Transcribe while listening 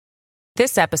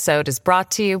This episode is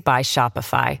brought to you by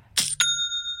Shopify.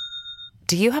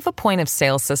 Do you have a point of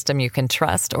sale system you can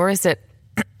trust, or is it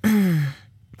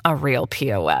a real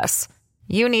POS?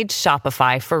 You need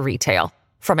Shopify for retail.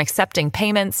 From accepting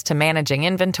payments to managing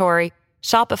inventory,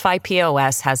 Shopify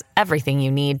POS has everything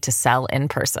you need to sell in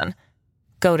person.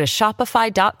 Go to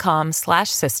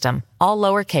shopify.com/system, all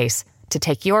lowercase, to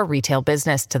take your retail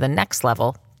business to the next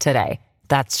level today.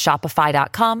 That's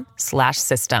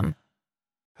shopify.com/system.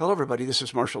 Hello, everybody. This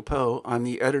is Marshall Poe. I'm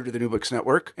the editor of the New Books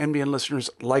Network. NBN listeners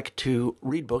like to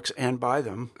read books and buy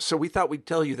them. So we thought we'd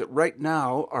tell you that right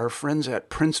now, our friends at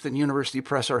Princeton University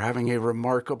Press are having a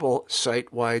remarkable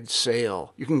site-wide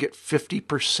sale. You can get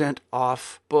 50%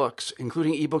 off books,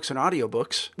 including ebooks and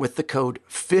audiobooks, with the code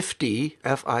 50,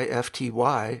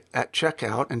 F-I-F-T-Y, at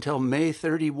checkout until May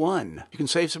 31. You can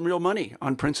save some real money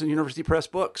on Princeton University Press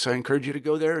books. I encourage you to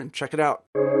go there and check it out.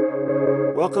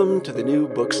 Welcome to the New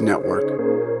Books Network.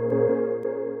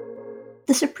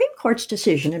 The Supreme Court's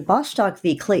decision in Bostock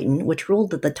v. Clayton, which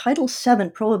ruled that the Title VII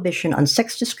prohibition on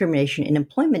sex discrimination in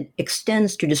employment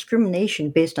extends to discrimination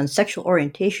based on sexual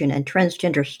orientation and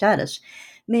transgender status,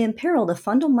 may imperil the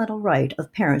fundamental right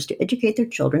of parents to educate their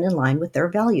children in line with their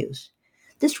values.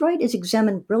 This right is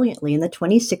examined brilliantly in the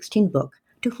 2016 book,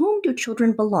 To Whom Do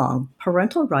Children Belong?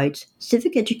 Parental Rights,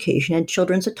 Civic Education, and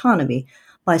Children's Autonomy,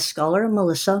 by scholar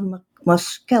Melissa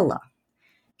Moschella.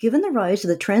 Given the rise of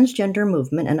the transgender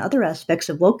movement and other aspects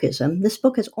of wokeism, this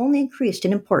book has only increased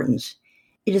in importance.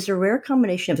 It is a rare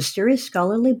combination of a serious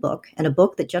scholarly book and a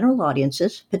book that general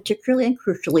audiences, particularly and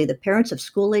crucially the parents of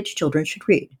school-age children, should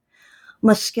read.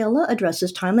 Moschella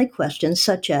addresses timely questions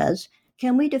such as,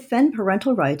 can we defend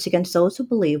parental rights against those who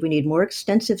believe we need more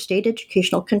extensive state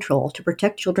educational control to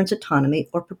protect children's autonomy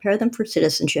or prepare them for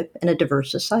citizenship in a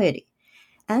diverse society?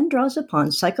 And draws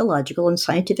upon psychological and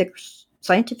social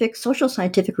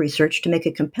scientific research to make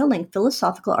a compelling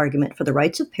philosophical argument for the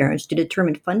rights of parents to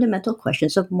determine fundamental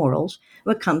questions of morals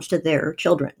when it comes to their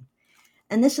children.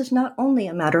 And this is not only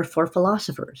a matter for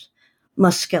philosophers.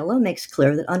 Moschella makes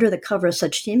clear that under the cover of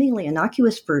such seemingly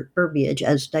innocuous verbiage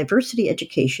as diversity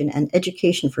education and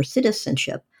education for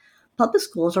citizenship, public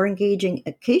schools are engaging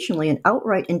occasionally in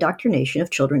outright indoctrination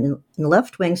of children in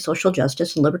left-wing social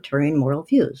justice and libertarian moral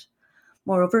views.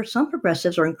 Moreover, some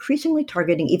progressives are increasingly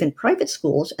targeting even private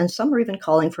schools, and some are even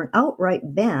calling for an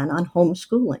outright ban on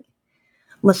homeschooling.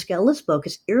 Moschella's book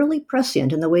is eerily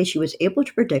prescient in the way she was able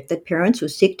to predict that parents who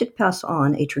seek to pass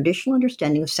on a traditional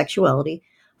understanding of sexuality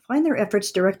find their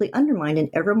efforts directly undermined in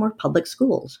ever more public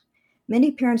schools. Many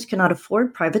parents cannot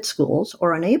afford private schools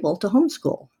or are unable to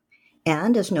homeschool.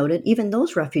 And, as noted, even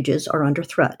those refuges are under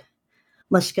threat.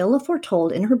 Moschella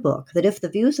foretold in her book that if the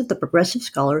views of the progressive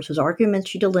scholars whose arguments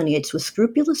she delineates with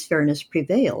scrupulous fairness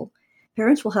prevail,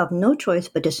 parents will have no choice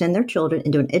but to send their children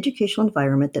into an educational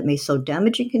environment that may sow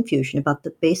damaging confusion about the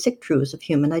basic truths of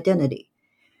human identity.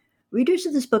 Readers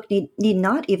of this book need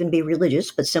not even be religious,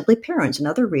 but simply parents and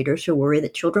other readers who worry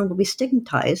that children will be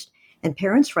stigmatized and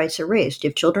parents' rights erased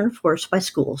if children are forced by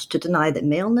schools to deny that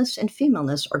maleness and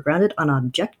femaleness are grounded on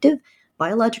objective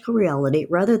biological reality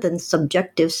rather than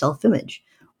subjective self-image,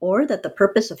 or that the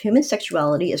purpose of human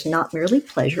sexuality is not merely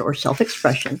pleasure or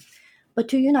self-expression, but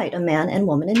to unite a man and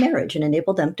woman in marriage and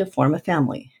enable them to form a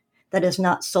family. That is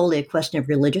not solely a question of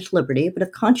religious liberty, but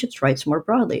of conscience rights more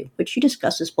broadly, which she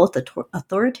discusses both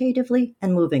authoritatively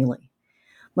and movingly.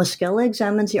 Moschella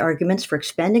examines the arguments for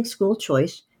expanding school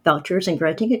choice, vouchers, and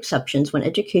granting exceptions when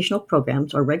educational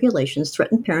programs or regulations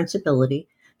threaten parents' ability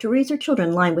to raise their children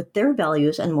in line with their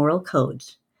values and moral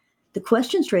codes. The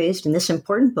questions raised in this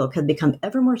important book have become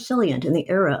ever more salient in the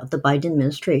era of the Biden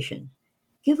administration.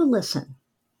 Give a listen.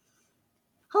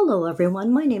 Hello,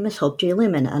 everyone. My name is Hope J.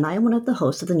 Lehman, and I am one of the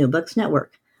hosts of the New Books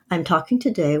Network. I'm talking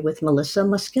today with Melissa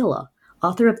Moschella,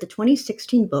 author of the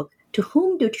 2016 book, To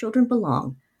Whom Do Children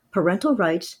Belong? Parental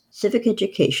Rights, Civic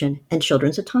Education, and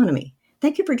Children's Autonomy.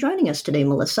 Thank you for joining us today,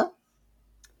 Melissa.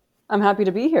 I'm happy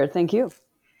to be here. Thank you.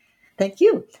 Thank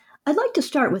you. I'd like to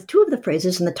start with two of the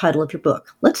phrases in the title of your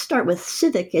book. Let's start with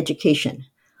civic education.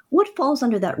 What falls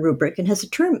under that rubric, and has the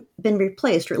term been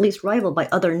replaced or at least rivaled by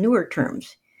other newer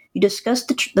terms? You discussed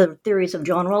the theories of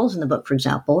John Rawls in the book, for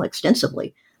example,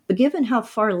 extensively, but given how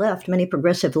far left many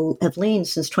progressives have leaned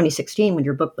since 2016 when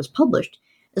your book was published,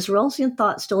 is Rawlsian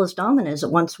thought still as dominant as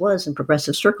it once was in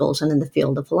progressive circles and in the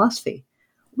field of philosophy?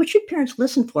 What should parents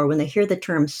listen for when they hear the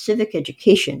term civic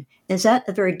education? Is that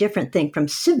a very different thing from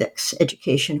civics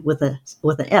education with an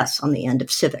S on the end of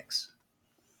civics?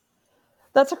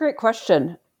 That's a great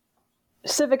question.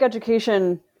 Civic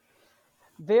education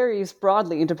varies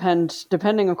broadly,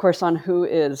 depending, of course, on who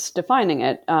is defining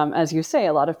it. As you say,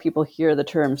 a lot of people hear the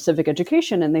term civic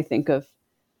education and they think of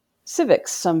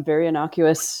civics, some very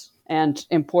innocuous and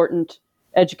important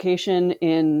education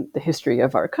in the history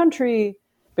of our country,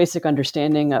 basic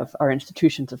understanding of our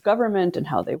institutions of government and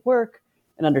how they work,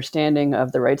 an understanding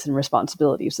of the rights and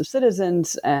responsibilities of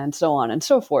citizens, and so on and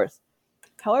so forth.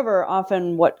 However,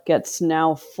 often what gets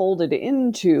now folded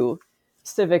into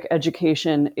civic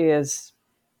education is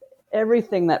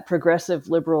everything that progressive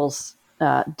liberals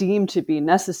deem to be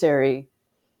necessary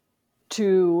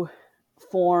to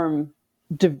form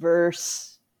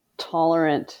diverse,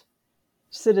 tolerant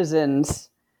citizens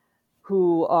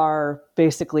who have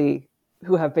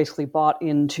basically bought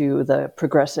into the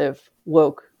progressive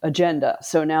woke agenda.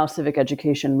 So now civic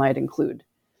education might include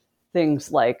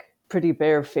things like pretty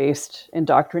barefaced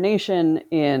indoctrination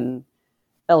in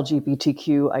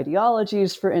LGBTQ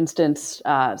ideologies, for instance.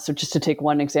 So just to take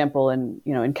one example,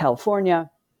 in California,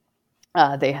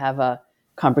 they have a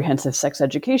comprehensive sex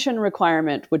education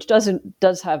requirement, which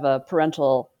does have a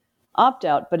parental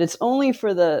opt-out, but it's only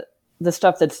for the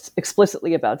stuff that's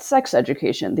explicitly about sex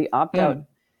education. The opt-out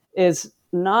is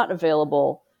not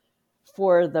available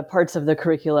for the parts of the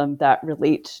curriculum that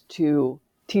relate to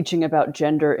teaching about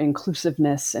gender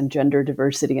inclusiveness and gender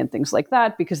diversity and things like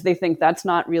that, because they think that's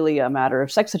not really a matter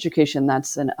of sex education.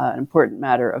 That's an important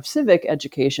matter of civic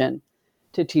education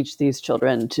to teach these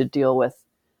children to deal with,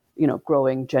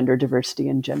 growing gender diversity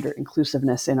and gender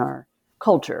inclusiveness in our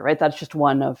culture, right? That's just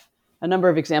one of a number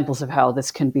of examples of how this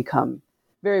can become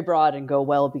very broad and go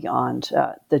well beyond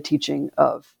the teaching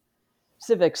of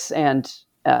civics and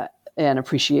an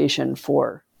appreciation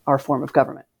for our form of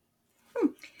government.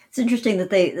 It's interesting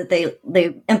that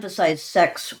they emphasize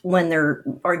sex when they're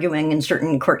arguing in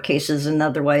certain court cases, and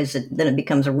otherwise then it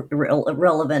becomes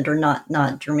irrelevant or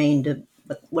not germane to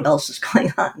what else is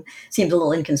going on. Seems a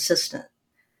little inconsistent.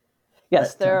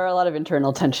 Yes, there are a lot of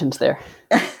internal tensions there,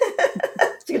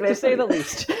 to say the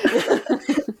least.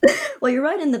 Well, you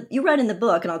write in the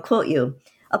book, and I'll quote you: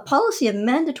 "A policy of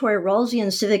mandatory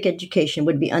Rawlsian civic education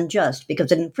would be unjust because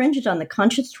it infringes on the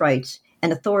conscious rights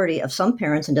and authority of some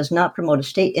parents and does not promote a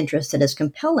state interest that is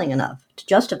compelling enough to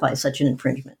justify such an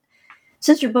infringement."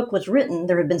 Since your book was written,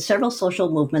 there have been several social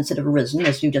movements that have arisen,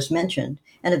 as you just mentioned,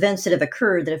 and events that have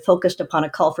occurred that have focused upon a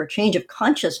call for a change of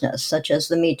consciousness, such as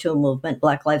the Me Too movement,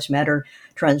 Black Lives Matter,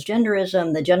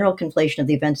 transgenderism, the general conflation of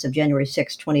the events of January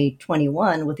 6,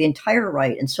 2021 with the entire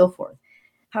right, and so forth.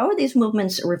 How are these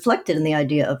movements reflected in the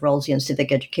idea of Rawlsian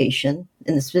civic education,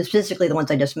 and specifically the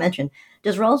ones I just mentioned?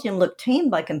 Does Rawlsian look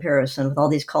tame by comparison with all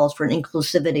these calls for an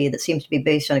inclusivity that seems to be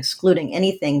based on excluding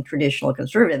anything traditional or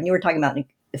conservative? And you were talking about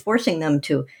forcing them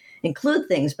to include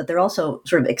things, but they're also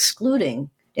sort of excluding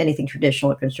anything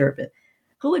traditional or conservative.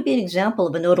 Who would be an example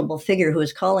of a notable figure who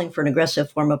is calling for an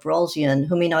aggressive form of Rawlsian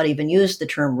who may not even use the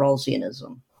term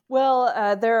Rawlsianism?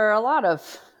 Well, there are a lot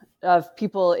of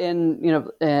people in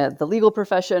the legal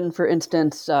profession, for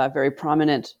instance, very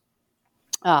prominent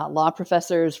law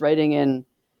professors writing in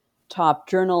top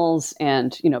journals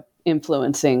and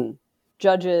influencing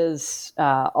judges,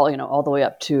 all the way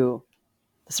up to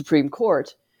the Supreme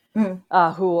Court,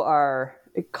 who are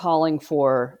calling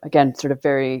for, again, sort of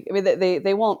very. I mean,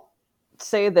 they won't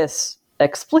say this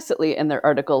explicitly in their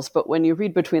articles, but when you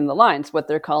read between the lines, what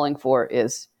they're calling for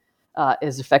is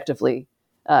effectively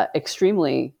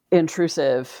extremely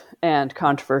intrusive and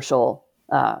controversial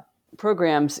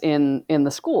programs in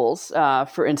the schools.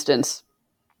 For instance,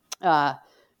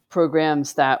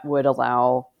 programs that would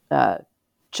allow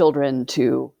children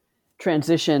to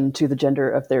transition to the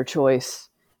gender of their choice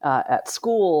at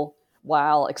school,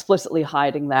 while explicitly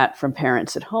hiding that from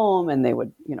parents at home, and they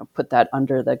would, put that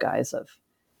under the guise of,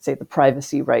 say, the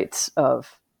privacy rights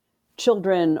of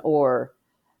children, or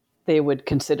they would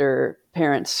consider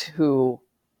parents who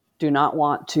do not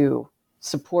want to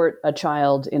support a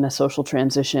child in a social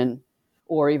transition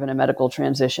or even a medical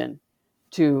transition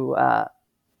to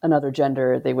another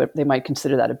gender. They might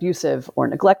consider that abusive or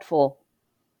neglectful,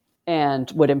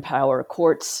 and would empower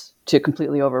courts to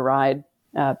completely override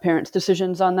parents'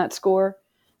 decisions on that score.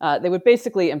 They would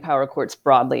basically empower courts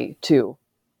broadly to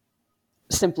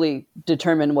simply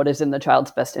determine what is in the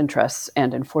child's best interests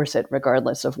and enforce it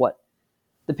regardless of what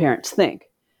the parents think.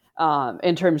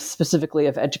 In terms specifically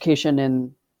of education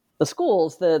in the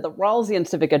schools, the Rawlsian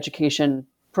civic education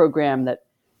program that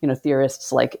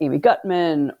theorists like Amy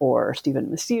Gutman or Stephen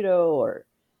Macedo or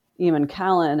Eamon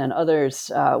Callan and others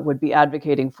would be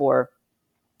advocating for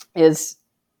is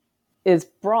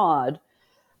broad.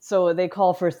 So they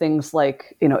call for things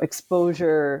like,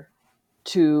 exposure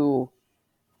to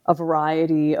a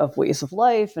variety of ways of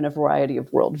life and a variety of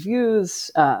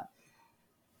worldviews,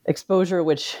 exposure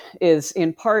which is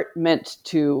in part meant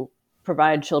to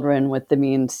provide children with the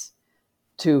means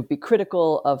to be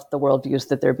critical of the worldviews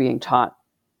that they're being taught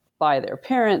by their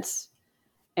parents,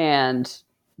 and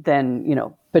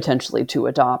then, potentially to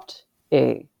adopt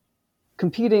a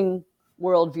competing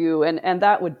worldview. And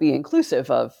that would be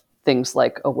inclusive of things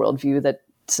like a worldview that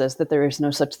says that there is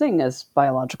no such thing as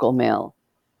biological male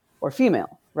or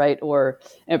female, right?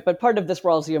 But part of this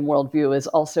Rawlsian worldview is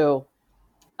also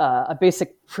a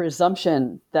basic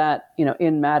presumption that,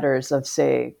 in matters of,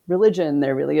 say, religion,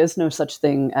 there really is no such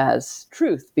thing as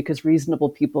truth, because reasonable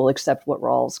people accept what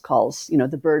Rawls calls,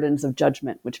 the burdens of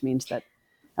judgment, which means that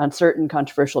on certain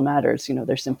controversial matters,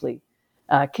 there simply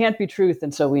can't be truth.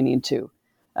 And so we need to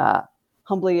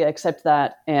humbly accept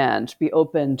that and be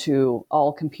open to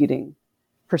all competing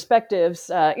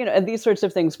perspectives, and these sorts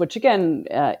of things, which again,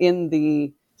 in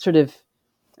the sort of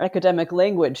academic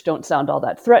language don't sound all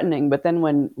that threatening. But then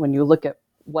when you look at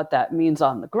what that means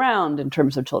on the ground in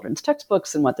terms of children's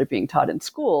textbooks and what they're being taught in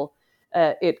school,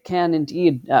 it can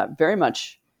indeed very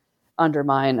much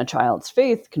undermine a child's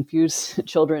faith, confuse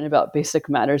children about basic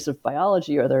matters of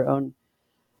biology or their own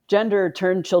gender,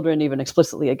 turn children even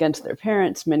explicitly against their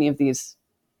parents. Many of these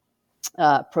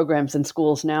programs in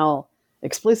schools now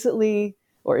explicitly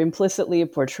or implicitly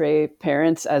portray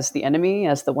parents as the enemy,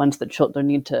 as the ones that children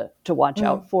need to watch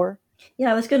out for.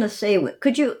 Yeah, I was going to say,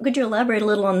 could you elaborate a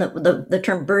little on the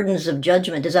term burdens of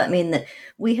judgment? Does that mean that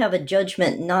we have a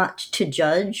judgment not to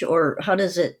judge, or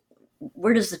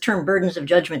where does the term burdens of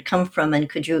judgment come from? And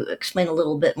could you explain a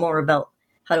little bit more about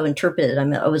how to interpret it?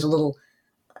 I'm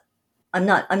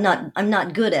not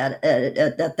good at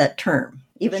that term,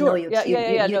 even Sure. though you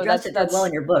address it very well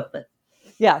in your book, but.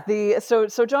 Yeah, so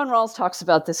John Rawls talks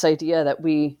about this idea that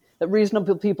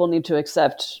reasonable people need to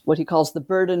accept what he calls the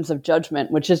burdens of judgment,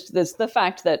 which is the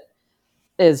fact that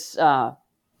is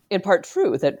in part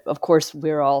true, that of course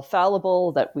we're all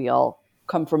fallible, that we all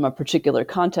come from a particular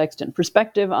context and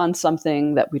perspective on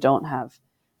something, that we don't have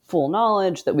full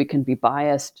knowledge, that we can be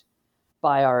biased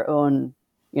by our own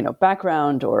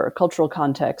background or cultural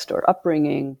context or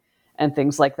upbringing and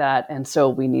things like that. And so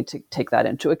we need to take that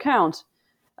into account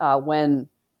when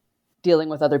dealing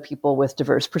with other people with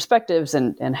diverse perspectives,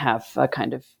 and have a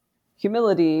kind of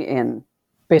humility in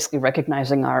basically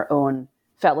recognizing our own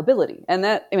fallibility. And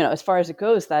that, as far as it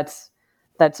goes, that's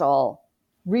all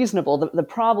reasonable. The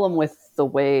problem with the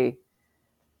way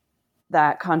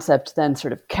that concept then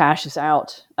sort of cashes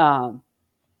out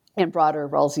in broader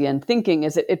Rawlsian thinking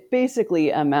is it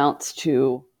basically amounts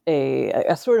to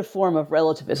a sort of form of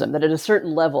relativism, that at a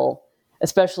certain level,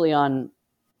 especially on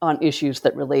issues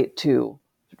that relate to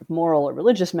sort of moral or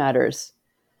religious matters,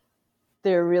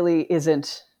 there really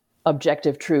isn't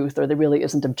objective truth, or there really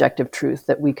isn't objective truth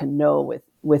that we can know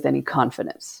with any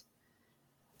confidence.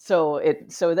 So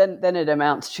then it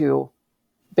amounts to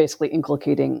basically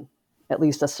inculcating at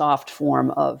least a soft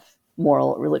form of moral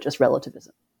or religious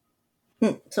relativism.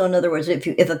 So in other words,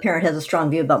 if a parent has a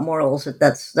strong view about morals,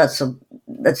 that's a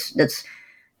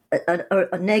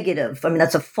negative. I mean,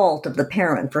 that's a fault of the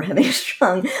parent for having a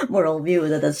strong moral view,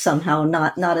 that's somehow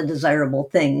not a desirable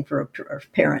thing for a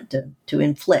parent to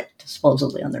inflict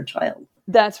supposedly on their child.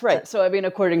 That's right. So,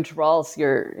 according to Rawls,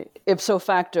 you're ipso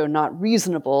facto not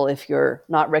reasonable if you're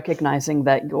not recognizing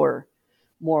that your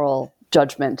moral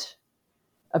judgment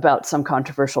about some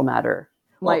controversial matter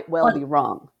might well be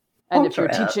wrong. And if you're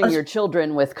teaching your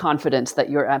children with confidence that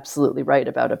you're absolutely right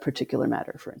about a particular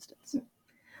matter, for instance.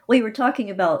 Well, you were talking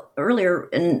about earlier,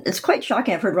 and it's quite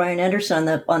shocking. I've heard Ryan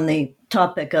Anderson on the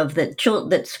topic of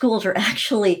that schools are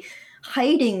actually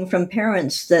hiding from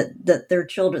parents that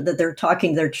they're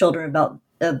talking to their children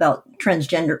about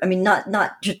transgender. I mean,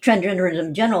 not just transgenderism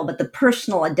in general, but the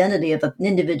personal identity of an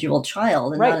individual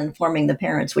child, and right. Not informing the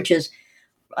parents, which is,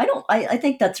 I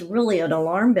think that's really an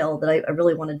alarm bell that I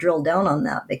really want to drill down on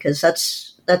that, because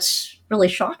that's really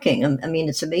shocking. I mean,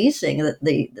 it's amazing that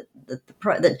the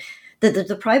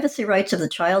privacy rights of the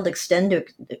child extend to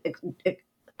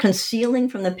concealing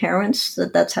from the parents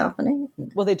that's happening.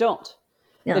 Well, they don't.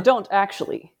 Yeah. They don't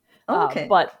actually. Oh, okay.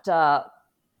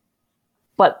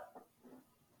 But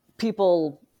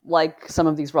people like some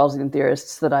of these Rawlsian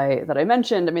theorists that I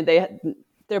mentioned,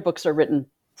 their books are written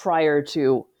prior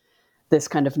to this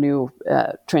kind of new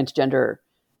transgender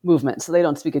movement, so they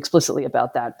don't speak explicitly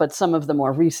about that. But some of the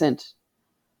more recent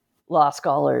law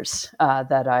scholars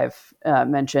that I've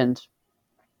mentioned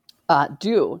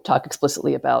do talk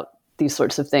explicitly about these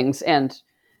sorts of things, and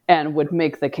would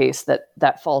make the case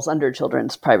that falls under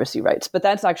children's privacy rights. But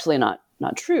that's actually not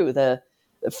true. The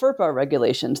FERPA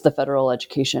regulations, the Federal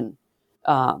Education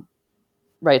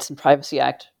Rights and Privacy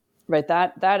Act, right?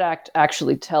 That act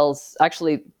actually tells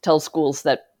schools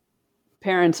that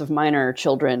parents of minor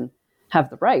children have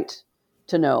the right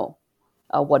to know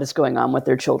what is going on with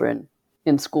their children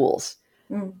in schools.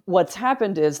 What's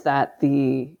happened is that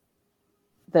the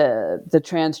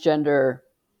transgender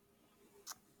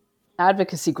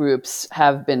advocacy groups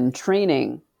have been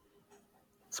training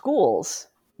schools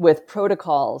with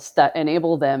protocols that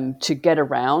enable them to get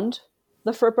around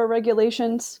the FERPA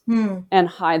regulations and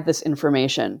hide this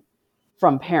information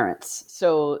from parents.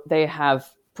 So they have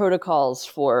protocols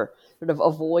for sort of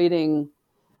avoiding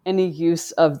any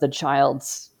use of the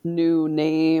child's new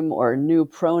name or new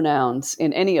pronouns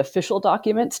in any official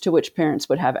documents to which parents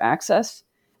would have access.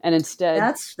 And instead,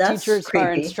 that's teachers creepy.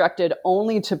 are instructed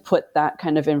only to put that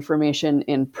kind of information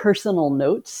in personal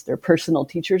notes, their personal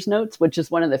teacher's notes, which is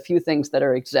one of the few things that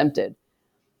are exempted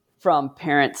from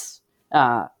parents'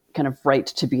 kind of right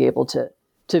to be able to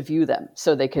view them.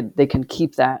 So they can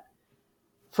keep that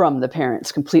from the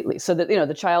parents completely, so that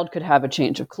the child could have a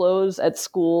change of clothes at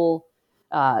school,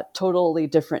 totally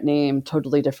different name,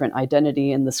 totally different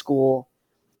identity in the school,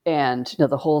 and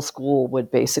the whole school would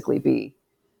basically be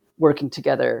working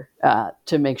together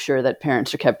to make sure that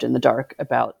parents are kept in the dark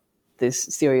about this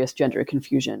serious gender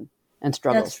confusion and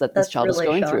struggles that this child really is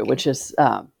going shocking. through,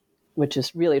 which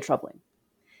is really troubling.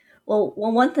 Well,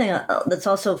 one thing that's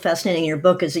also fascinating in your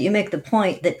book is that you make the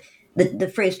point that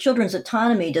the phrase children's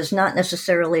autonomy does not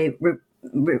necessarily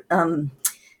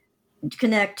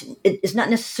connect. It is not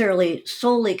necessarily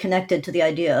solely connected to the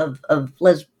idea of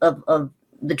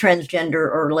the transgender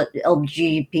or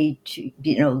LGBT,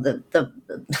 the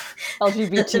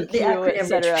LGBTQ, the acronym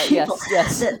etc. rich people,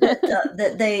 Yes.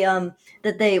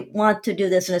 that they want to do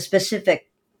this in a specific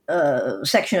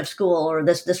section of school, or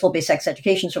this will be sex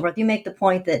education, and so forth. You make the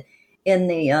point that in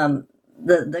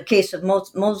the case of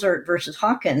Mozart versus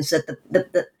Hawkins,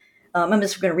 that I'm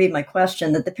just going to read my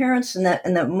question, that the parents in the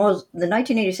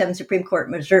 1987 Supreme Court,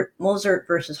 Mozart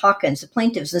versus Hawkins, the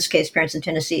plaintiffs, in this case parents in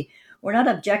Tennessee, were not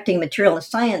objecting material in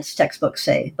science textbooks,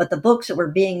 say, but the books that were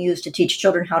being used to teach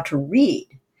children how to read,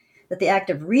 that the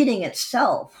act of reading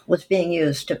itself was being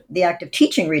used to, the act of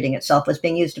teaching reading itself was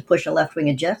being used to push a left-wing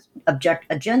agenda.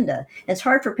 And it's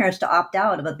hard for parents to opt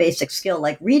out of a basic skill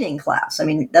like reading class. I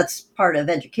mean, that's part of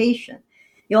education.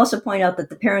 You also point out that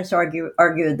the parents argue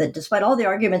that despite all the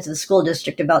arguments in the school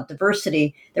district about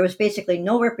diversity, there was basically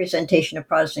no representation of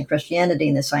Protestant Christianity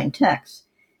in the assigned texts.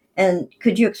 And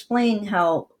could you explain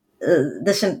how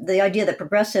the idea that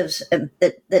progressives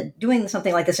that doing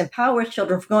something like this empowers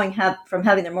children from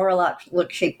having their moral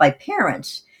outlook shaped by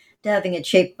parents to having it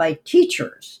shaped by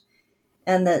teachers,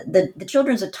 and the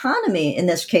children's autonomy in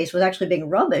this case was actually being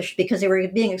rubbished because they were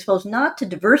being exposed not to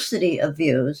diversity of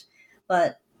views,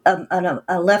 but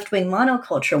a left-wing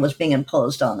monoculture was being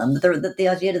imposed on them. That the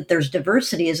idea that there's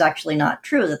diversity is actually not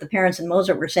true. That the parents in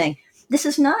Mozart were saying, this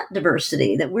is not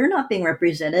diversity, that we're not being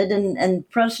represented, and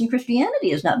Protestant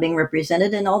Christianity is not being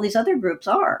represented, and all these other groups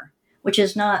are, which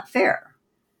is not fair.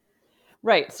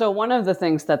 Right. So one of the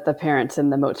things that the parents in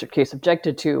the Mozart case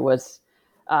objected to was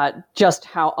just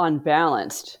how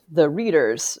unbalanced the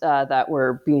readers that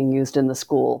were being used in the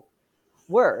school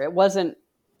were. It wasn't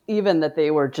even that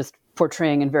they were just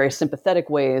portraying in very sympathetic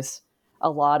ways a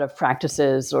lot of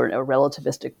practices or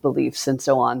relativistic beliefs and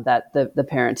so on that the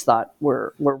parents thought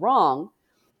were wrong,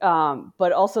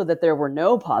 but also that there were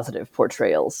no positive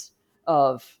portrayals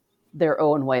of their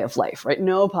own way of life, right?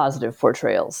 No positive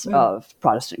portrayals of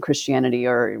Protestant Christianity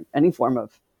or any form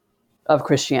of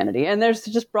Christianity. And there's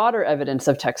just broader evidence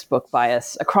of textbook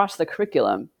bias across the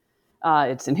curriculum.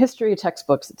 It's in history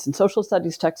textbooks, it's in social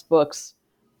studies textbooks.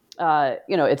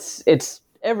 It's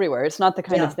everywhere. It's not the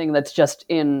kind of thing that's just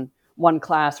in one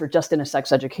class or just in a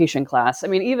sex education class. I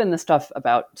mean, even the stuff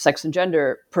about sex and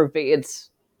gender pervades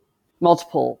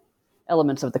multiple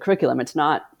elements of the curriculum. It's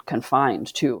not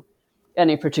confined to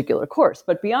any particular course.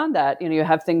 But beyond that, you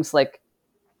have things like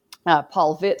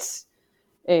Paul Vitz,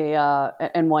 a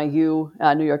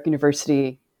NYU, New York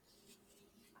University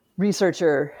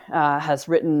researcher, has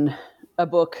written a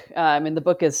book. The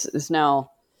book is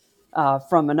now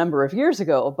from a number of years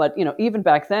ago, but even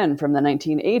back then, from the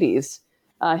 1980s,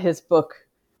 his book,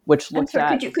 which looked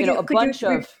at a bunch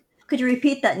of. Could you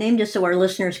repeat that name just so our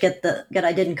listeners get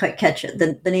I didn't quite catch it.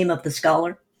 The name of the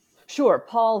scholar. Sure,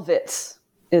 Paul Vitz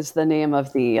is the name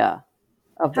of the scholar.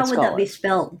 How would that be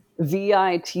spelled?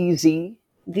 Vitz.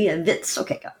 Via Vitz.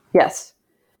 Okay, got it. Yes.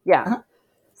 Yeah. Uh-huh.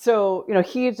 So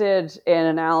he did an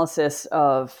analysis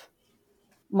of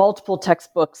multiple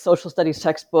textbooks, social studies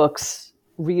textbooks,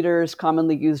 readers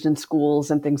commonly used in schools,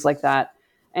 and things like that.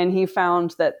 And he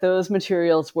found that those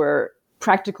materials were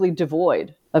practically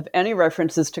devoid of any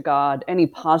references to God, any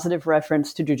positive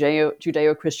reference to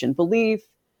Judeo-Christian belief,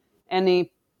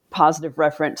 any positive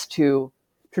reference to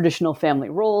traditional family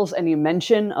roles, any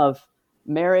mention of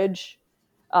marriage.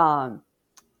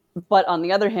 But on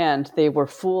the other hand, they were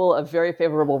full of very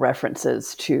favorable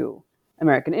references to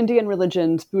American Indian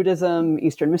religions, Buddhism,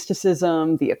 Eastern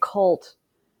mysticism, the occult,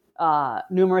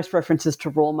 numerous references to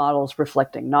role models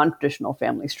reflecting non-traditional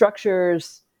family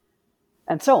structures,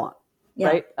 and so on.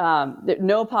 Yeah. Right?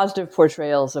 No positive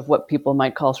portrayals of what people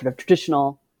might call sort of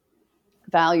traditional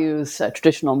values,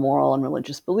 traditional moral and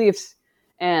religious beliefs,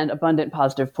 and abundant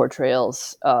positive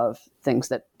portrayals of things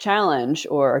that challenge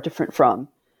or are different from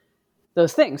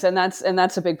those things. And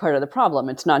that's a big part of the problem.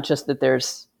 It's not just that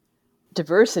there's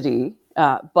diversity,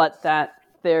 but that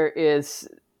there is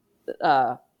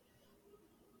a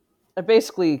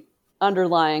basically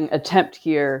underlying attempt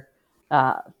here,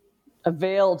 a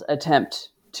veiled attempt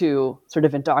to sort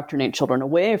of indoctrinate children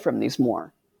away from these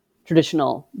more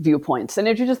traditional viewpoints. And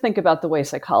if you just think about the way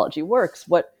psychology works,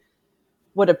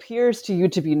 what appears to you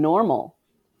to be normal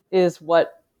is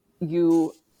what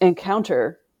you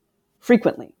encounter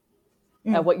frequently.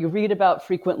 What you read about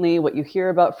frequently, what you hear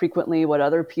about frequently, what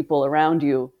other people around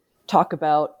you talk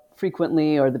about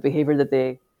frequently, or the behavior that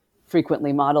they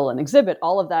frequently model and exhibit,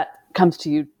 all of that comes to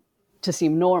you to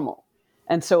seem normal.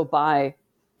 And so by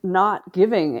not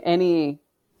giving any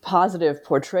positive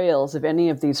portrayals of any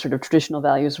of these sort of traditional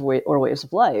values or ways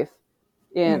of life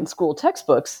in school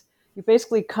textbooks, it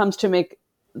basically comes to make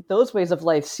those ways of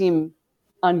life seem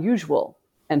unusual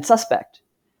and suspect.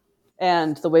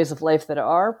 And the ways of life that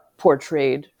are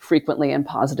portrayed frequently and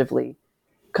positively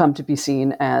come to be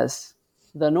seen as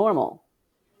the normal.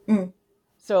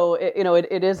 So,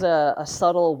 it is a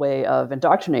subtle way of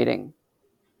indoctrinating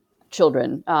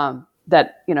children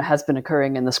that, has been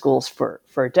occurring in the schools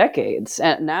for decades.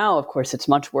 And now, of course, it's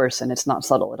much worse, and it's not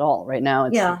subtle at all. Right now,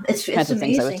 it's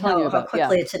amazing how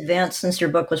quickly it's advanced since your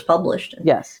book was published.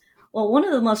 Yes. Well, one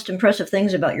of the most impressive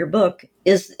things about your book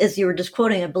is you were just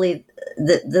quoting, I believe,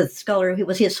 the scholar,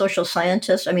 was he a social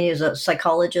scientist? I mean, he was a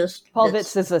psychologist. Paul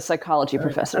Vitz is a psychology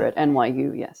professor at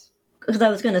NYU, yes. Because I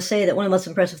was going to say that one of the most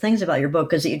impressive things about your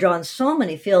book is that you draw on so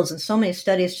many fields and so many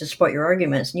studies to support your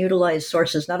arguments, and utilize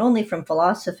sources not only from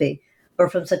philosophy,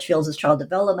 but from such fields as child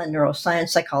development, neuroscience,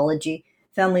 psychology,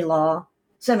 family law,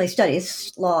 family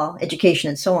studies, law, education,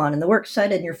 and so on. And the work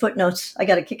cited in your footnotes, I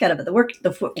got a kick out of it.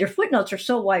 Your footnotes are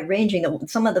so wide-ranging that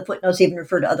some of the footnotes even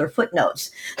refer to other footnotes.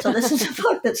 So this is a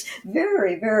book that's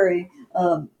very, very,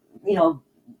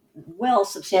 well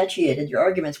substantiated, your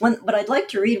arguments. But I'd like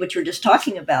to read what you were just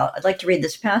talking about. I'd like to read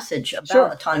this passage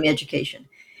about autonomy education.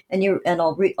 And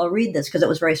I'll read this because it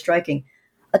was very striking.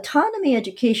 Autonomy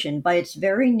education, by its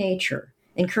very nature,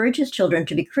 encourages children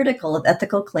to be critical of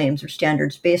ethical claims or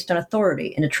standards based on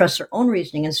authority and to trust their own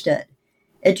reasoning instead.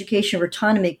 Education of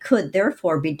autonomy could,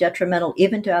 therefore, be detrimental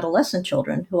even to adolescent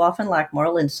children who often lack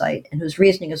moral insight and whose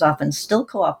reasoning is often still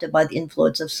co-opted by the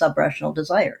influence of subrational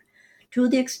desire, to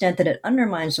the extent that it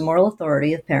undermines the moral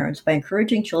authority of parents by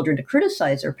encouraging children to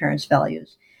criticize their parents'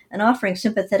 values and offering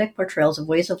sympathetic portrayals of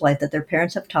ways of life that their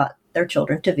parents have taught their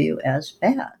children to view as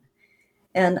bad.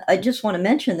 And I just want to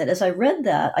mention that as I read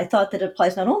that, I thought that it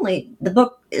applies the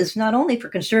book is not only for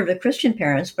conservative Christian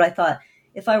parents, but I thought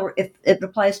if it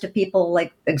applies to people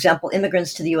like, example,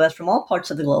 immigrants to the U.S. from all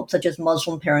parts of the globe, such as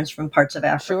Muslim parents from parts of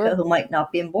Africa who might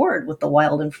not be on board with the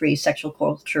wild and free sexual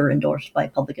culture endorsed by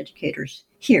public educators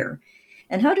here.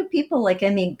 And how do people like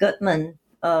Emmy Gutman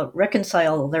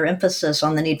reconcile their emphasis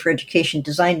on the need for education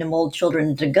designed to mold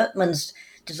children into Gutman's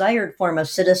desired form of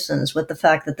citizens with the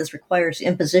fact that this requires the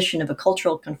imposition of a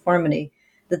cultural conformity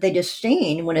that they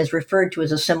disdain when is referred to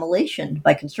as assimilation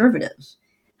by conservatives?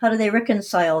 How do they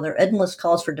reconcile their endless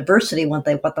calls for diversity when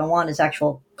what they want is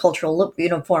actual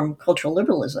uniform cultural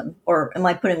liberalism? Or am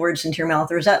I putting words into your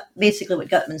mouth? Or is that basically what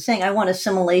Gutman's saying? I want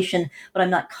assimilation, but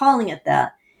I'm not calling it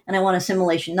that. And I want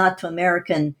assimilation not to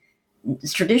American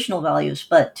traditional values,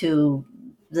 but to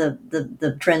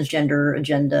the transgender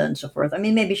agenda and so forth. I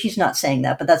mean, maybe she's not saying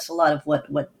that, but that's a lot of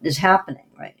what is happening,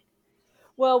 right?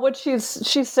 Well, what she's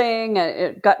saying,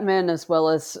 Gutman, as well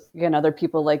as, again, other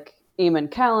people like Eamon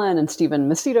Callan and Stephen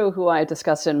Macedo, who I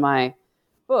discuss in my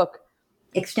book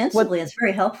extensively. It's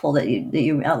very helpful that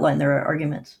you outline their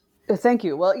arguments. Thank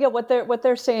you. Well, yeah, what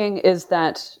they're saying is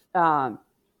that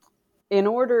in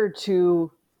order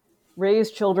to raise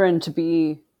children to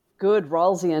be good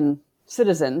Rawlsian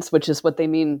citizens, which is what they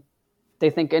mean. They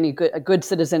think a good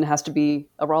citizen has to be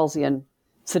a Rawlsian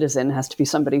citizen, has to be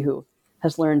somebody who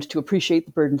has learned to appreciate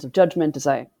the burdens of judgment, as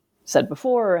I said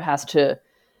before, has to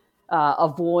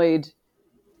avoid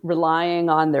relying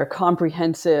on their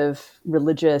comprehensive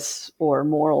religious or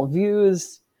moral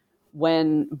views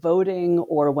when voting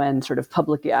or when sort of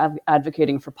publicly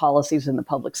advocating for policies in the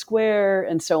public square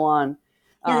and so on.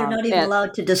 Yeah, they're not even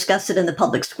allowed to discuss it in the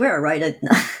public square, right?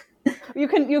 You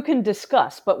can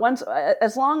discuss, but once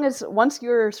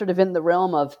you're sort of in the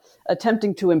realm of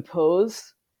attempting to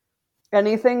impose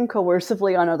anything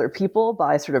coercively on other people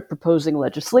by sort of proposing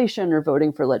legislation or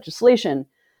voting for legislation,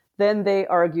 then they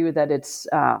argue that it's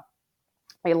a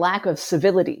lack of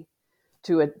civility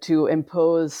to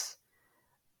impose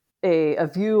a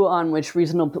view on which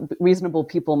reasonable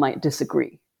people might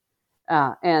disagree,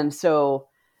 and so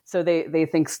they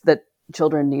think that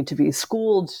children need to be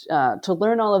schooled to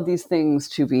learn all of these things,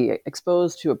 to be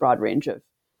exposed to a broad range of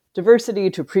diversity,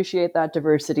 to appreciate that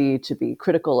diversity, to be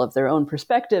critical of their own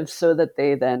perspectives, so that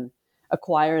they then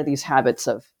acquire these habits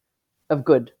of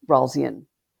good Rawlsian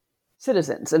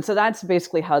citizens. And so that's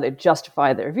basically how they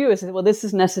justify their view, is, well, this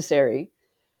is necessary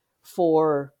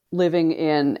for living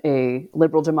in a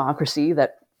liberal democracy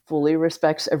that fully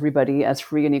respects everybody as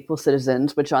free and equal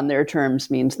citizens, which on their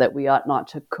terms means that we ought not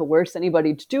to coerce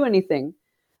anybody to do anything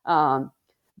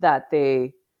that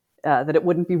it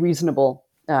wouldn't be reasonable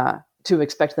to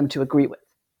expect them to agree with.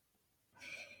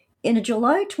 In a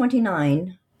July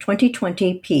 29,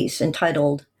 2020 piece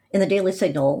entitled, in the Daily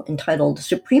Signal, entitled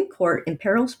 "Supreme Court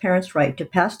Imperils Parents' Right to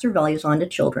Pass Their Values On to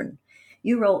Children,"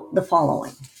 you wrote the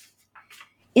following.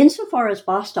 Insofar as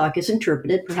Bostock is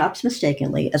interpreted, perhaps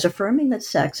mistakenly, as affirming that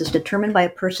sex is determined by a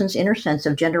person's inner sense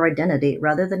of gender identity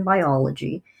rather than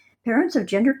biology, parents of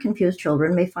gender-confused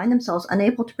children may find themselves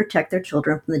unable to protect their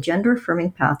children from the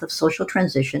gender-affirming path of social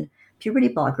transition, puberty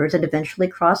blockers, and eventually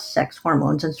cross-sex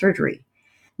hormones and surgery.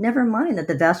 Never mind that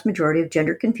the vast majority of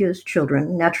gender-confused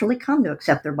children naturally come to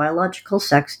accept their biological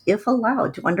sex if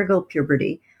allowed to undergo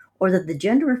puberty, or that the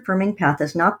gender-affirming path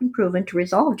has not been proven to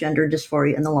resolve gender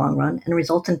dysphoria in the long run and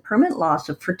results in permanent loss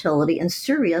of fertility and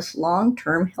serious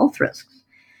long-term health risks.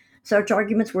 Such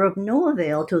arguments were of no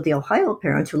avail to the Ohio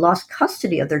parents who lost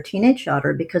custody of their teenage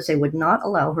daughter because they would not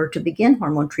allow her to begin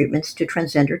hormone treatments to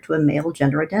transgender to a male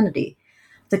gender identity.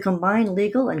 The combined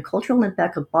legal and cultural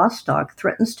impact of Bostock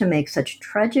threatens to make such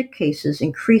tragic cases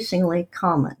increasingly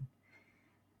common.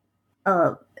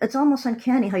 It's almost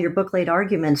uncanny how your book laid out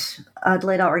arguments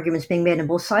being made on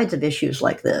both sides of issues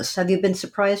like this. Have you been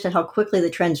surprised at how quickly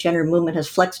the transgender movement has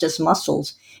flexed its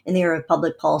muscles in the area of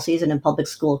public policies and in public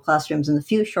school classrooms in the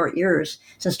few short years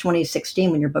since 2016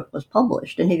 when your book was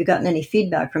published? And have you gotten any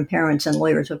feedback from parents and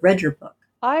lawyers who have read your book?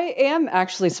 I am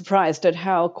actually surprised at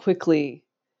how quickly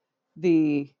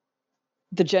the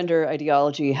gender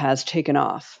ideology has taken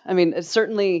off. I mean, it's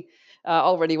certainly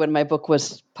already when my book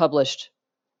was published,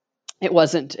 it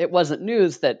wasn't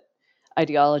news that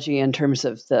ideology in terms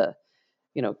of the,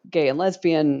 gay and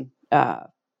lesbian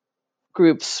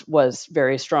groups was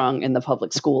very strong in the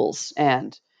public schools.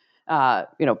 And,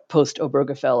 post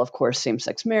Obergefell, of course,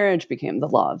 same-sex marriage became the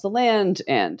law of the land,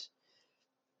 and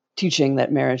teaching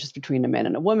that marriage is between a man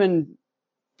and a woman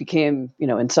became,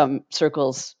 in some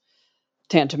circles,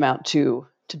 tantamount to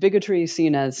bigotry,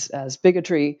 seen as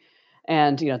bigotry.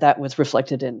 And, that was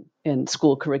reflected in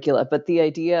school curricula. But the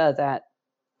idea that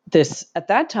this, at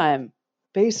that time,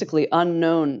 basically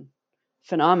unknown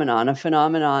phenomenon, a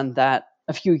phenomenon that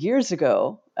a few years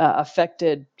ago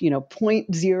affected,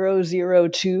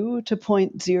 0.002 to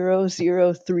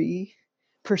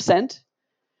 0.003%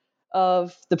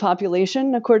 of the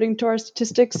population, according to our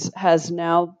statistics, has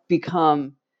now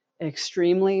become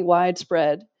extremely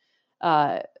widespread,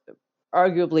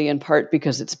 arguably in part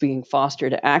because it's being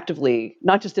fostered actively,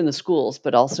 not just in the schools,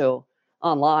 but also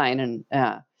online,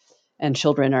 and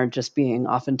children are just being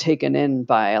often taken in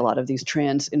by a lot of these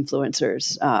trans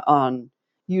influencers on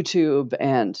YouTube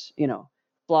and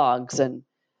blogs and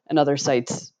other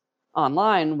sites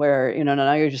online, where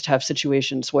now you just have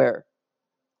situations where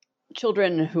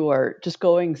children who are just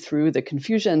going through the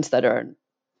confusions that are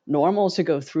normal to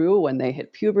go through when they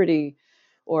hit puberty,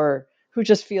 or who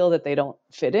just feel that they don't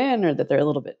fit in, or that they're a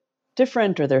little bit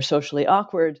different, or they're socially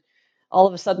awkward, all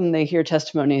of a sudden they hear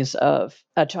testimonies of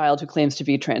a child who claims to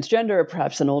be transgender, or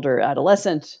perhaps an older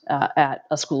adolescent at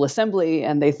a school assembly,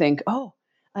 and they think, oh,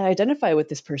 I identify with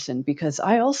this person because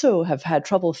I also have had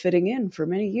trouble fitting in for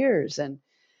many years, and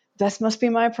this must be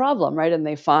my problem, right? And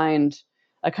they find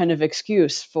a kind of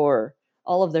excuse for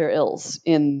all of their ills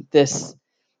in this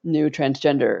new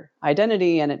transgender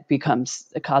identity, and it becomes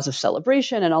a cause of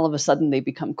celebration, and all of a sudden they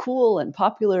become cool and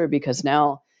popular because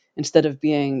now, instead of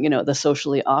being the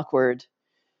socially awkward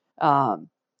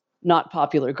not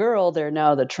popular girl, they're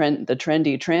now the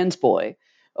trendy trans boy,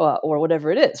 or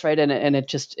whatever it is, right? And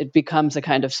it becomes a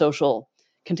kind of social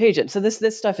contagion. So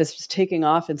this stuff is just taking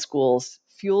off in schools,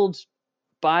 fueled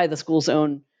by the school's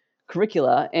own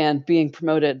curricula, and being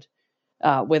promoted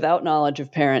without knowledge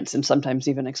of parents, and sometimes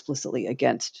even explicitly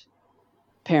against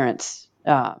parents'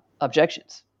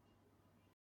 objections.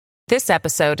 This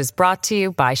episode is brought to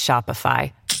you by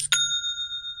Shopify.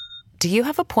 Do you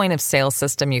have a point of sale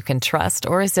system you can trust,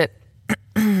 or is it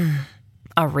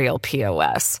a real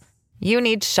POS? You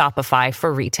need Shopify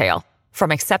for retail.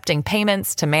 From accepting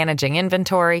payments to managing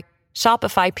inventory,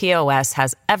 Shopify POS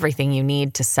has everything you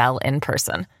need to sell in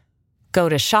person. Go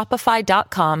to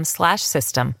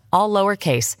shopify.com/system, all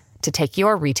lowercase, to take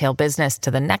your retail business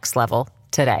to the next level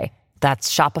today.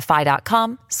 That's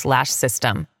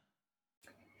shopify.com/system.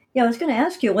 Yeah, I was going to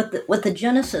ask you what the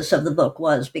genesis of the book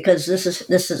was, because this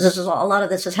is a lot of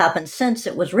this has happened since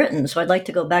it was written. So I'd like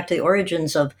to go back to the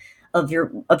origins of your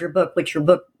book, which your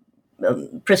book,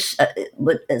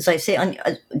 as I say,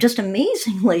 just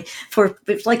amazingly, for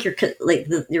it's like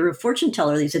you're a fortune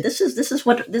teller. They said these are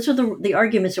the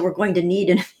arguments that we're going to need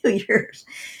in a few years.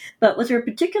 But was there a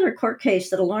particular court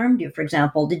case that alarmed you? For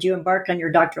example, did you embark on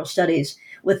your doctoral studies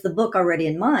with the book already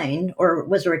in mind, or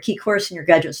was there a key course in your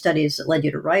graduate studies that led you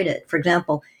to write it? For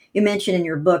example, you mentioned in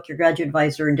your book your graduate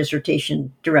advisor and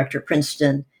dissertation director at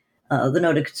Princeton, the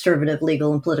noted conservative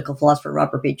legal and political philosopher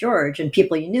Robert B. George, and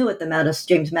people you knew at the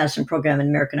James Madison Program in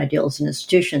American Ideals and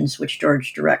Institutions, which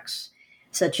George directs,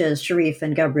 such as Sharif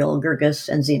and Gabriel Gurgis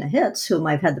and Zena Hitz, whom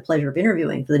I've had the pleasure of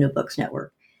interviewing for the New Books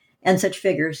Network. And such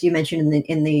figures you mentioned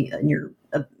in your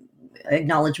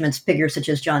acknowledgments, figures such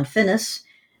as John Finnis,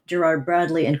 Gerard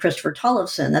Bradley, and Christopher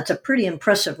Tollefson. That's a pretty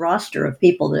impressive roster of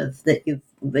people that you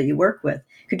work with.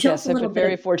 Could you Yes, I've been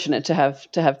very fortunate to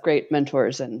have great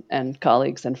mentors and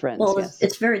colleagues and friends. Well, yes.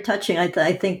 It's very touching.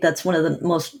 I think that's one of the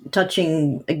most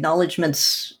touching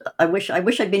acknowledgments. I wish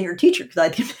I'd been your teacher, because I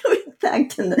think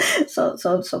thanked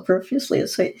so profusely.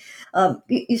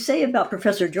 You say about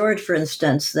Professor George, for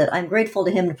instance, that I'm grateful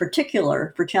to him in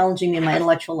particular for challenging me in my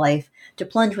intellectual life to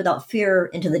plunge without fear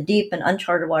into the deep and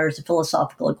uncharted waters of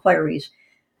philosophical inquiries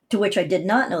to which I did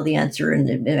not know the answer in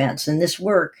advance. And this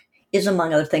work is,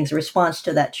 among other things, a response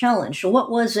to that challenge. So what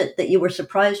was it that you were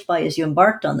surprised by as you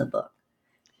embarked on the book?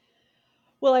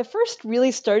 Well, I first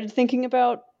really started thinking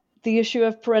about the issue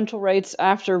of parental rights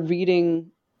after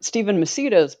reading Stephen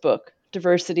Macedo's book,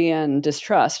 Diversity and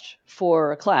Distrust,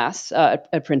 for a class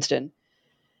at Princeton.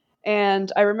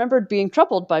 And I remembered being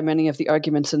troubled by many of the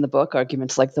arguments in the book,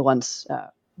 arguments like the ones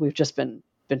we've just been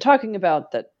talking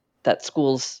about, that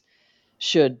schools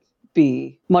should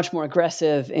be much more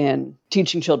aggressive in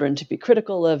teaching children to be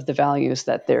critical of the values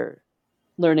that they're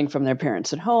learning from their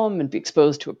parents at home, and be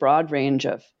exposed to a broad range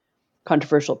of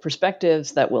controversial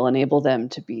perspectives that will enable them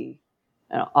to be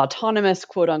autonomous,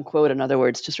 quote unquote, in other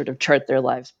words, to sort of chart their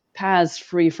lives paths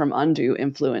free from undue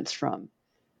influence from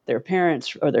their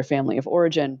parents or their family of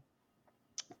origin.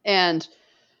 And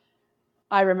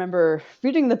I remember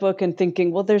reading the book and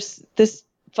thinking, well, this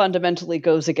fundamentally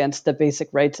goes against the basic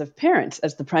rights of parents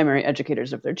as the primary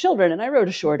educators of their children. And I wrote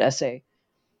a short essay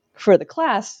for the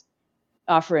class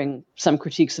offering some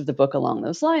critiques of the book along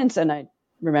those lines. And I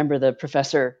remember the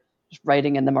professor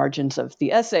writing in the margins of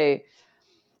the essay,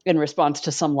 in response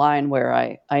to some line where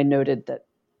I noted that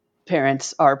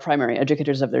parents are primary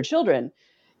educators of their children,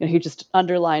 he just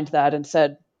underlined that and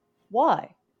said,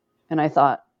 why? And I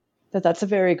thought that's a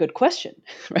very good question,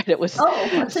 right? It was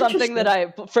something that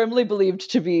I firmly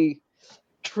believed to be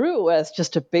true as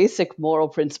just a basic moral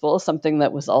principle, something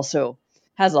that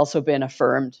has also been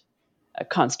affirmed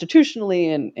constitutionally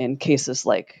in cases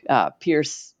like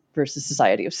Pierce versus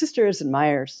Society of Sisters and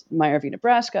Meyer v.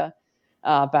 Nebraska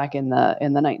back in the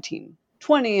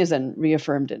 1920s, and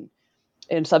reaffirmed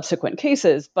in subsequent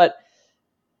cases. But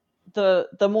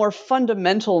the more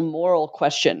fundamental moral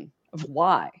question of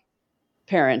why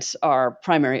parents are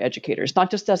primary educators,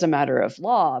 not just as a matter of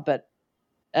law, but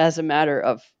as a matter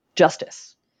of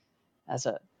justice, as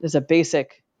a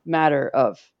basic matter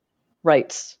of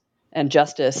rights and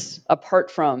justice,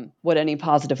 apart from what any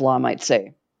positive law might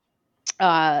say.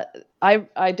 I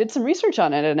did some research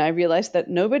on it, and I realized that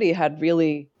nobody had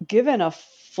really given a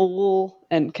full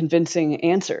and convincing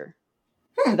answer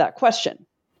to that question.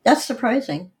 That's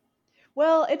surprising.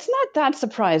 Well, it's not that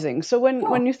surprising. So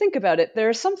when you think about it, there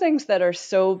are some things that are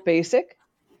so basic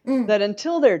that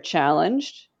until they're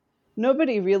challenged,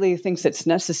 nobody really thinks it's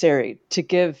necessary to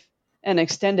give an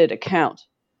extended account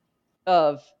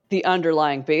of the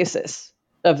underlying basis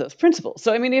of those principles.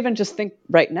 So, I mean, even just think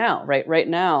right now,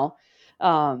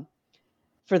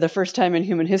 for the first time in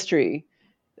human history,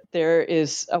 there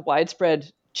is a widespread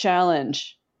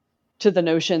challenge to the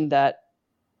notion that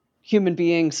human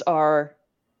beings are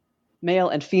male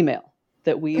and female,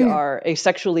 that we are a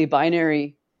sexually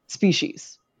binary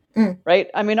species. right?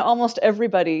 I mean, almost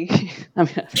everybody,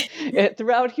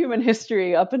 throughout human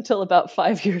history, up until about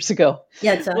 5 years ago,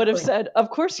 Yeah, exactly. would have said, of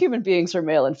course, human beings are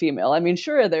male and female. I mean,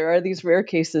 sure, there are these rare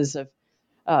cases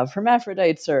of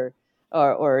hermaphrodites or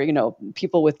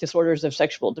people with disorders of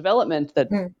sexual development that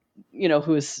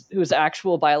whose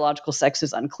actual biological sex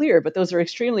is unclear, but those are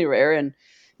extremely rare, and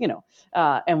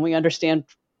and we understand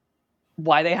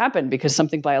why they happen because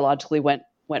something biologically went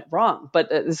wrong. But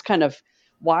this kind of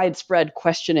widespread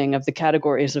questioning of the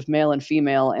categories of male and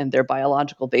female and their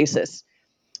biological basis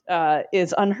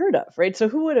is unheard of, right? So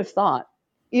who would have thought,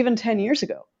 even 10 years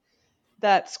ago,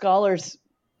 that scholars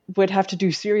would have to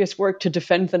do serious work to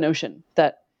defend the notion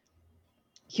that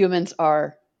humans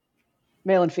are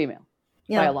male and female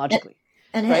biologically.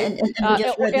 And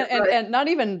not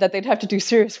even that they'd have to do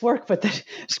serious work, but that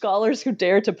scholars who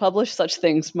dare to publish such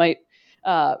things might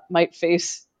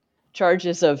face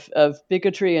charges of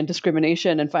bigotry and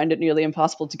discrimination and find it nearly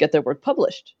impossible to get their work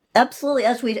published. Absolutely.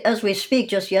 As we speak,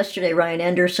 just yesterday, Ryan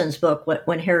Anderson's book,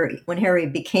 When Harry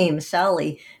Became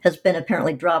Sally, has been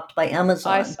apparently dropped by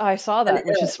Amazon. I saw that,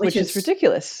 which is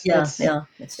ridiculous. Yeah,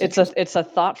 it's a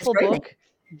thoughtful book,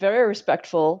 very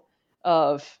respectful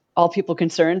of all people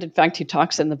concerned. In fact, he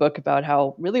talks in the book about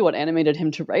how really what animated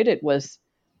him to write it was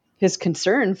his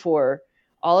concern for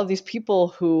all of these people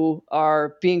who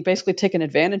are being basically taken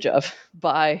advantage of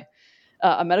by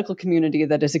a medical community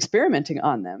that is experimenting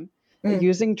on them,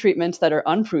 using treatments that are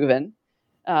unproven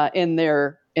in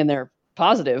their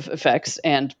positive effects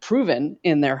and proven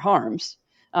in their harms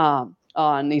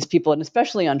on these people, and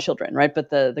especially on children, right? But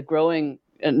the growing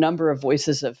number of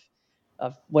voices of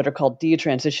what are called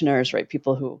detransitioners, right?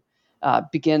 People who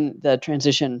begin the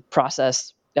transition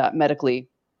process medically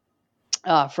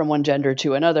from one gender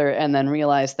to another, and then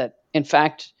realize that, in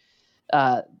fact,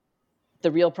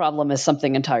 the real problem is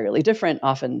something entirely different,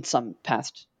 often some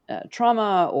past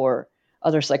trauma or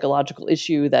other psychological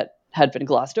issue that had been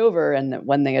glossed over, and that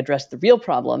when they address the real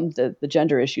problem, the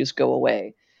gender issues go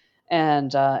away.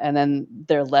 And then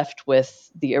they're left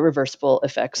with the irreversible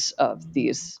effects of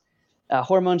these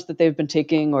hormones that they've been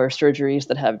taking or surgeries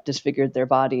that have disfigured their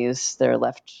bodies. They're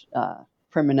left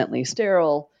permanently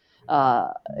sterile,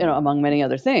 among many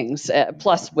other things,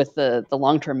 plus with the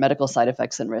long-term medical side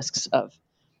effects and risks of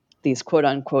these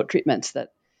quote-unquote treatments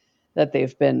that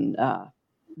they've been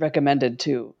recommended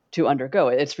to undergo.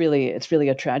 It's really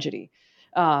a tragedy.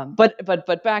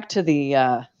 But back to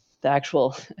the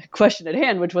actual question at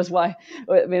hand, which was why.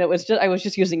 I mean, I was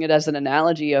just using it as an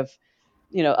analogy of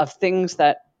things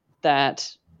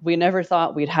that we never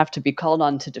thought we'd have to be called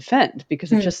on to defend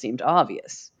because it just seemed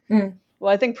obvious.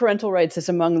 Well, I think parental rights is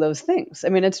among those things. I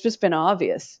mean, it's just been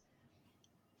obvious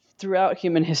throughout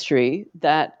human history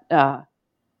that the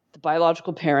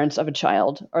biological parents of a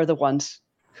child are the ones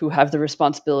who have the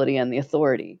responsibility and the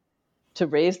authority to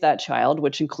raise that child,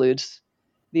 which includes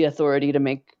the authority to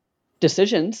make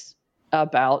decisions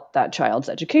about that child's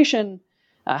education,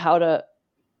 how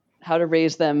to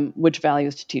raise them, which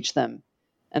values to teach them,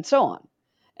 and so on.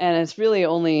 And it's really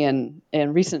only in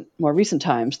more recent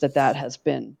times that has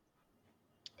been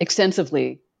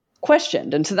extensively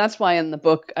questioned. And so that's why in the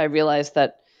book I realized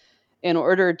that in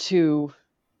order to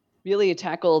really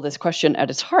tackle this question at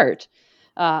its heart,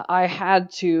 I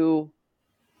had to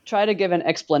try to give an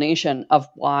explanation of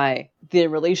why the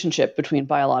relationship between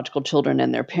biological children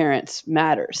and their parents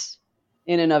matters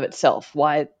in and of itself,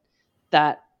 why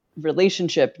that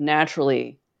relationship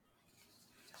naturally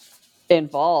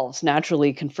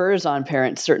confers on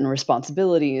parents certain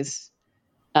responsibilities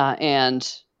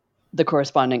and the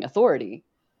corresponding authority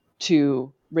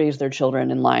to raise their children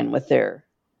in line with their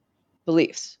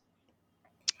beliefs.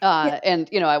 And,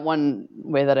 one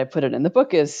way that I put it in the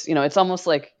book is, it's almost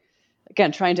like,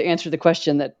 again, trying to answer the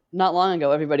question that not long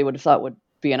ago everybody would have thought would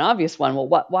be an obvious one.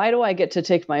 Well, why do I get to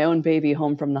take my own baby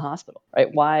home from the hospital,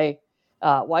 right? Why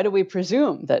do we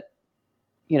presume that,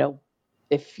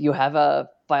 if you have a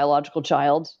biological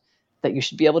child, that you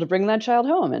should be able to bring that child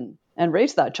home and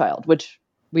raise that child, which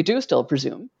we do still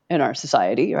presume in our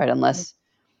society, right? Unless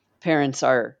parents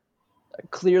are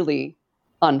clearly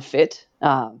unfit,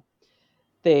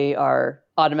 they are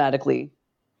automatically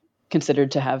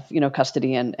considered to have,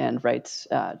 custody and rights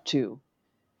to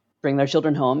bring their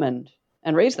children home and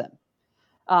raise them.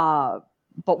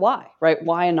 But why, right?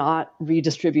 Why not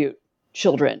redistribute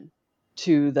children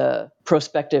to the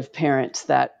prospective parents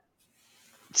that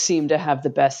seem to have the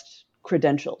best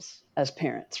credentials as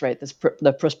parents, right?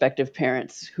 The prospective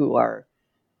parents who are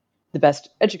the best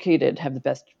educated, have the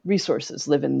best resources,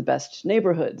 live in the best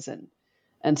neighborhoods,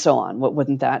 and so on.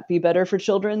 Wouldn't that be better for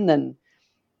children than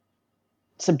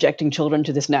subjecting children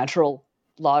to this natural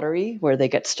lottery where they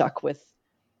get stuck with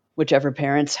whichever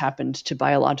parents happened to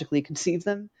biologically conceive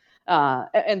them.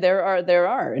 And there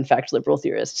are, in fact, liberal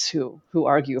theorists who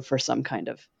argue for some kind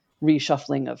of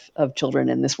reshuffling of children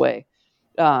in this way.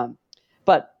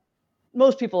 But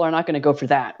most people are not going to go for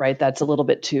that, right? That's a little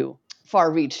bit too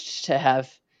far-reached to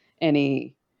have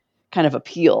any kind of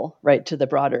appeal, right, to the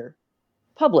broader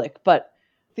public. But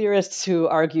theorists who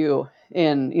argue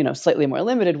in, slightly more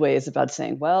limited ways about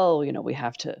saying, well, we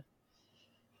have to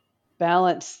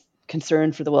balance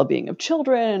concern for the well-being of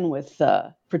children with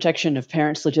protection of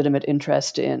parents' legitimate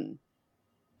interest in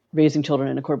raising children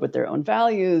in accord with their own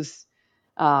values,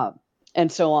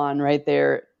 and so on, right?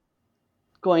 They're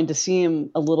going to seem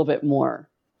a little bit more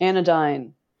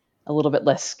anodyne, a little bit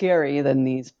less scary than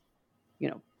these,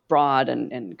 broad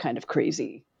and kind of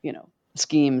crazy,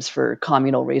 schemes for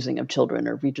communal raising of children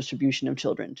or redistribution of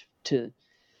children to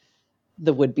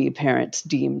the would-be parents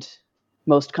deemed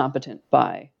most competent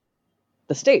by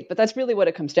the state. But that's really what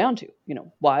it comes down to.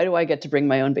 Why do I get to bring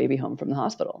my own baby home from the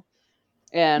hospital?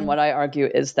 And what I argue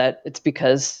is that it's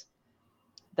because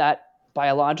that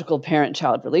biological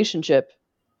parent-child relationship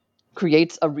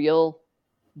creates a real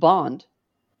bond,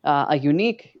 a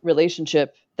unique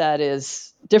relationship that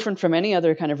is different from any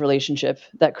other kind of relationship,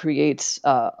 that creates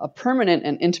a permanent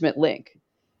and intimate link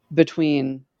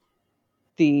between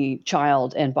the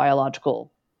child and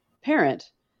biological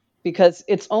parent, because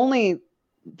it's only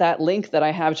that link that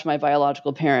I have to my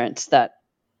biological parents that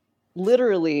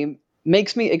literally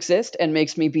makes me exist and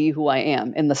makes me be who I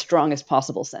am in the strongest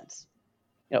possible sense.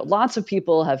 Lots of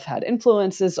people have had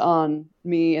influences on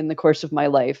me in the course of my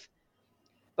life,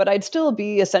 but I'd still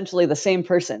be essentially the same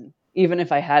person, even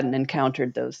if I hadn't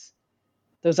encountered those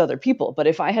other people. But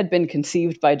if I had been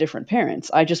conceived by different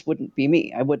parents, I just wouldn't be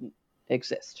me. I wouldn't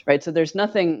exist, right? So there's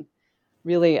nothing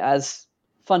really as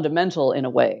fundamental in a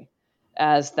way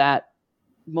as that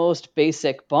most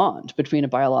basic bond between a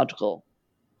biological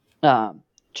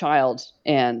child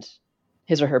and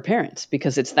his or her parents,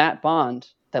 because it's that bond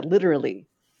that literally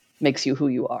makes you who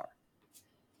you are.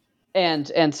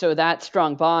 And so that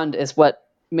strong bond is what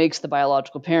makes the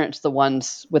biological parents the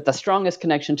ones with the strongest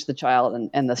connection to the child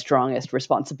and the strongest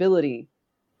responsibility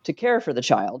to care for the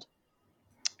child.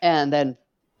 And then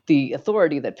the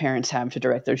authority that parents have to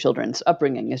direct their children's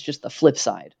upbringing is just the flip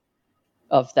side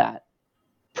of that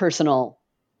personal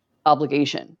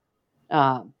obligation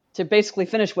to basically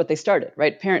finish what they started,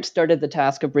 right? Parents started the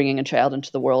task of bringing a child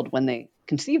into the world when they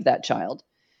conceived that child.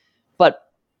 But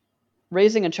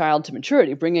raising a child to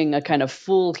maturity, bringing a kind of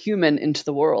full human into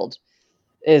the world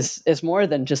is more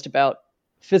than just about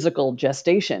physical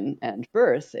gestation and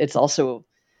birth. There's also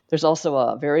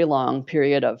a very long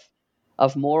period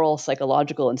of moral,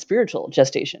 psychological, and spiritual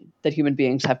gestation that human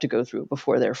beings have to go through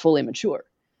before they're fully mature.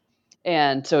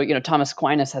 And so, Thomas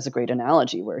Aquinas has a great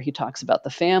analogy where he talks about the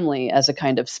family as a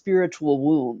kind of spiritual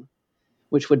womb,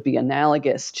 which would be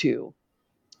analogous to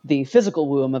the physical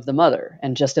womb of the mother.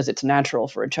 And just as it's natural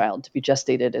for a child to be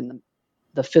gestated in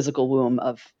the physical womb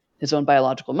of his own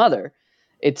biological mother,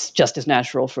 it's just as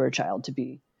natural for a child to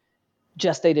be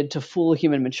gestated to full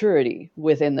human maturity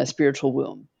within the spiritual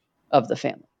womb of the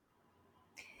family.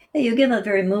 You give a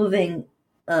very moving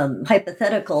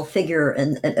hypothetical figure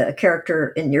and a character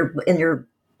in your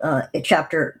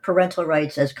chapter, Parental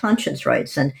Rights as Conscience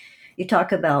Rights, and you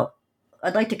talk about.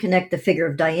 I'd like to connect the figure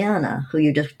of Diana, who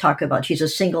you just talk about. She's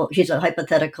a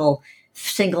hypothetical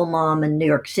single mom in New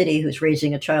York City who's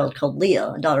raising a child called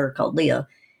Leah, a daughter called Leah,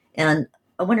 and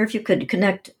I wonder if you could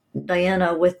connect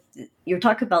Diana with. You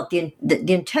talk about the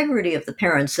integrity of the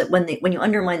parents, that when you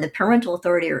undermine the parental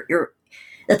authority,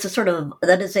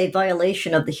 that is a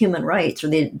violation of the human rights or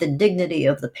the dignity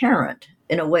of the parent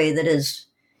in a way that is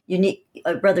unique,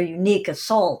 a rather unique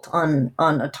assault on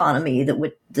autonomy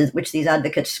which these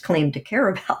advocates claim to care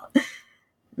about.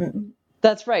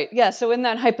 That's right. Yeah. So in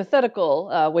that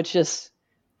hypothetical, which is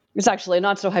actually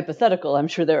not so hypothetical, I'm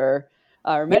sure there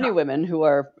are many women who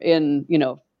are in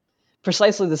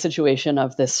precisely the situation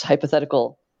of this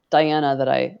hypothetical Diana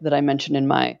that I mentioned in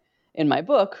my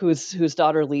book, whose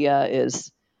daughter Leah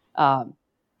is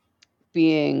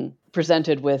being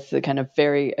presented with the kind of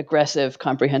very aggressive,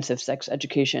 comprehensive sex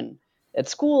education at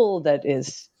school that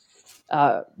is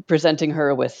presenting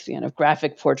her with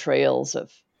graphic portrayals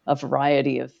of a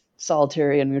variety of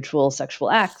solitary and mutual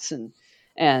sexual acts, and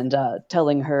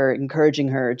encouraging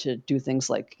her to do things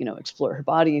like explore her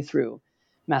body through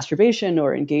masturbation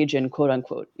or engage in quote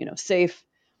unquote safe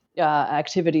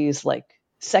activities like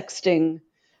sexting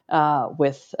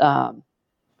with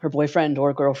her boyfriend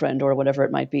or girlfriend or whatever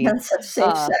it might be. That's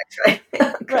safe sex, right?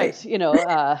 Right.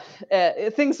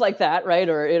 Things like that, right?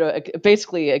 Or,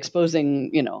 basically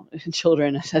exposing,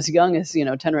 children as young as,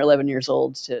 10 or 11 years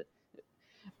old to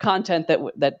content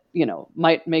that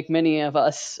might make many of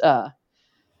us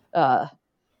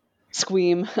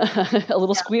squeam a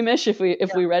little squeamish if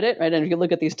we read it, right? And if you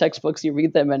look at these textbooks, you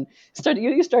read them and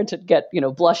you start to get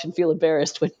blush and feel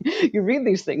embarrassed when you read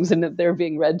these things and they're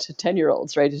being read to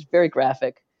 10-year-olds, right? It's very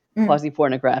graphic,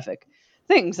 quasi-pornographic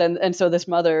things, and so this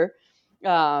mother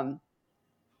might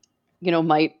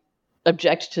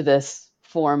object to this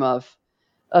form of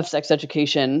sex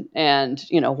education and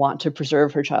want to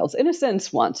preserve her child's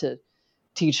innocence, want to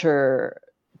teach her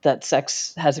that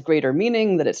sex has a greater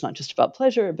meaning, that it's not just about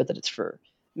pleasure, but that it's for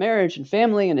marriage and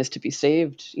family and is to be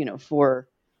saved, for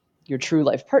your true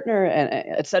life partner, and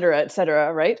et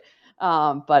cetera, right?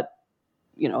 But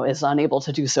is unable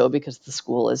to do so because the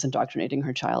school is indoctrinating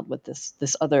her child with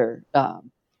this other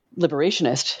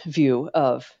liberationist view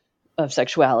of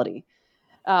sexuality.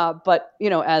 But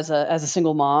as a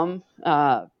single mom,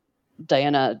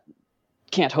 Diana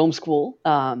can't homeschool,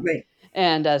 Right.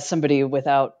 And as somebody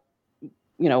without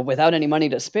any money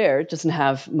to spare, doesn't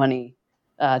have money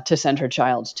to send her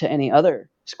child to any other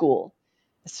school.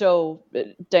 So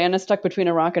Diana's stuck between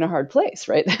a rock and a hard place,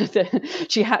 right?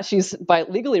 She's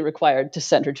legally required to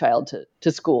send her child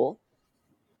to school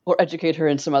or educate her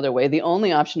in some other way. The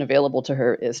only option available to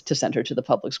her is to send her to the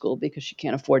public school because she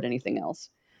can't afford anything else.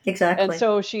 Exactly. And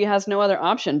so she has no other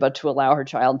option but to allow her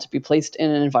child to be placed in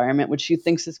an environment which she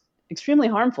thinks is extremely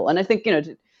harmful. And I think,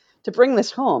 to bring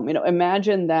this home,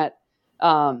 imagine that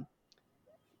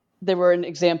there were an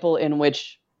example in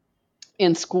which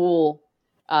in school,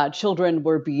 children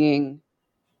were being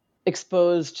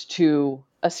exposed to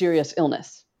a serious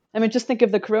illness. I mean, just think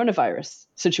of the coronavirus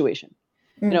situation.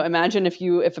 Imagine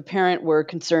if a parent were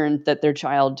concerned that their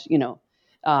child,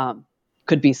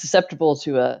 could be susceptible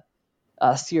to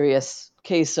a serious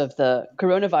case of the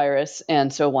coronavirus,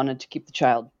 and so wanted to keep the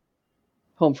child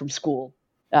home from school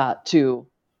to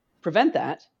prevent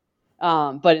that,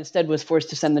 but instead was forced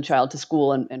to send the child to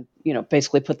school and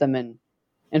basically put them in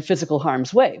physical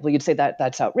harm's way. Well, you'd say that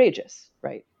that's outrageous,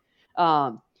 right?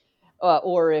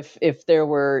 Or if there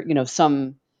were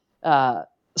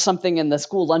something in the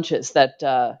school lunches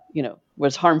that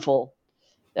was harmful,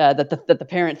 that the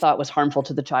parent thought was harmful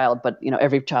to the child, but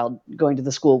every child going to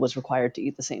the school was required to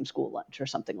eat the same school lunch or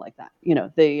something like that.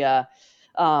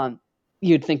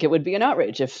 You'd think it would be an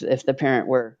outrage if the parent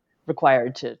were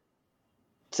required to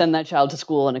send that child to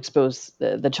school and expose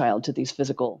the child to these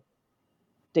physical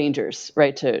dangers,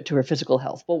 right, to her physical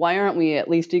health. Well, why aren't we at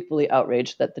least equally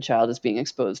outraged that the child is being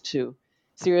exposed to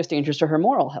serious dangers to her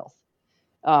moral health,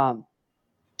 and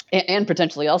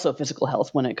potentially also physical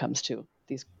health when it comes to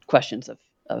these questions of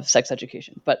sex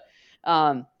education? But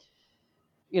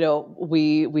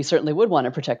we certainly would want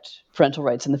to protect parental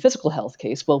rights in the physical health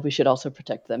case. Well, we should also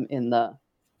protect them in the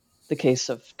case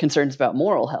of concerns about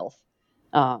moral health,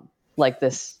 like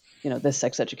this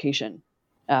sex education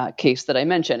case that I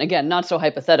mentioned. Again, not so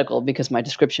hypothetical, because my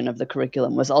description of the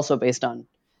curriculum was also based on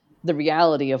the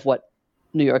reality of what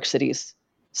New York City's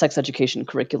sex education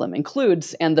curriculum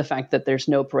includes, and the fact that there's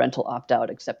no parental opt-out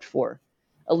except for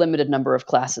a limited number of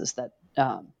classes that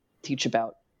teach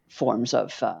about forms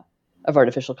of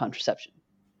artificial contraception.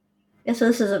 Yeah, so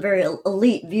this is a very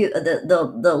elite view.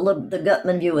 The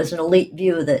Gutman view is an elite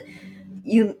view that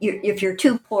if you're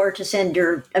too poor to send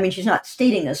she's not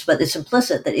stating this, but it's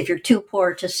implicit that if you're too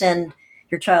poor to send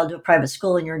your child to a private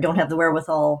school and you don't have the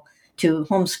wherewithal to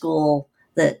homeschool,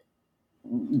 that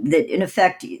in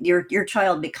effect your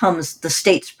child becomes the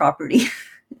state's property.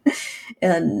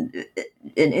 And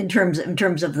in terms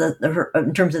of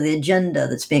the agenda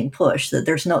that's being pushed, that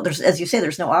there's as you say,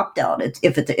 there's no opt out.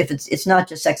 It's not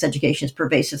just sex education; it's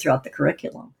pervasive throughout the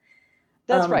curriculum.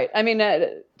 That's right. I mean,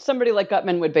 somebody like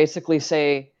Gutman would basically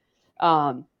say,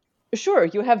 sure,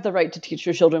 you have the right to teach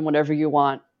your children whatever you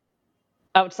want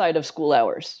outside of school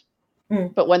hours.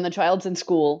 But when the child's in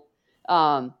school,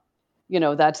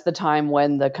 that's the time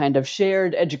when the kind of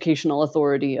shared educational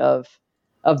authority of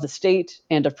the state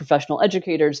and of professional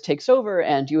educators takes over,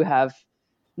 and you have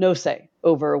no say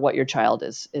over what your child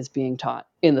is being taught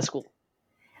in the school.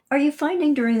 Are you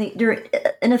finding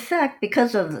in effect,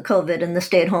 because of the COVID and the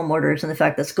stay-at-home orders and the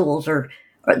fact that schools are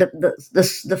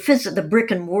the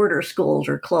brick and mortar schools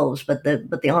are closed, but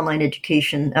the online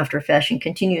education after a fashion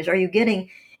continues? Are you getting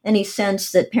any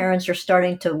sense that parents are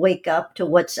starting to wake up to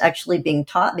what's actually being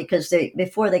taught? Because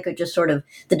before they could just sort of,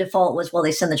 the default was, well,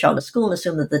 they send the child to school and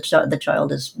assume that the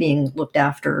child is being looked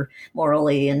after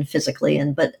morally and physically,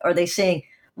 but are they saying,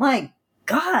 my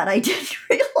God, I didn't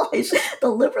realize realize the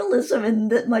liberalism in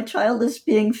that my child is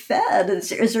being fed.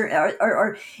 Is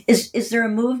there a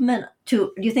movement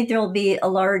to? Do you think there will be a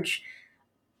large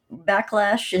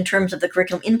backlash in terms of the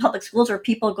curriculum in public schools, or are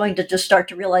people going to just start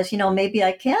to realize, maybe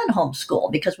I can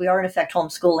homeschool because we are in effect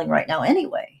homeschooling right now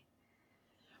anyway?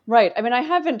 Right. I mean, I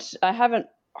haven't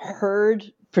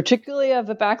heard particularly of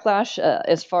a backlash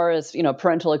as far as,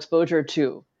 parental exposure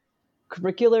to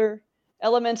curricular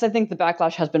elements. I think the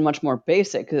backlash has been much more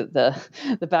basic. The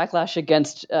backlash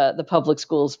against the public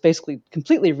schools basically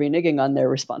completely reneging on their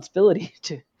responsibility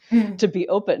to be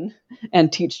open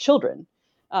and teach children.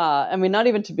 I mean, not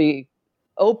even to be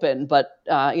open, but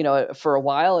for a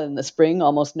while in the spring,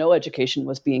 almost no education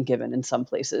was being given in some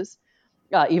places,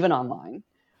 even online,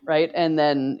 right? And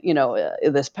then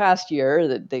this past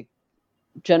year, they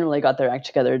generally got their act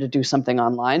together to do something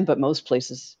online, but most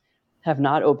places have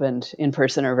not opened in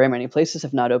person, or very many places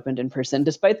have not opened in person,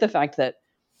 despite the fact that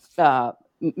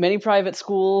many private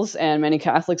schools and many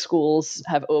Catholic schools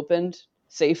have opened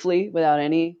safely without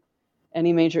any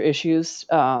major issues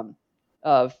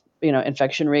of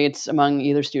infection rates among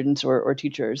either students or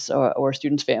teachers or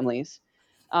students' families.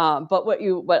 But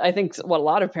what I think what a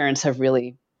lot of parents have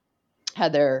really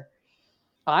had their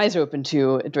eyes open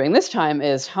to during this time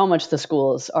is how much the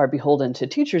schools are beholden to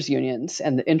teachers' unions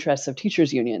and the interests of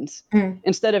teachers' unions,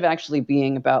 instead of actually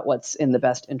being about what's in the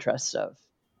best interests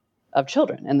of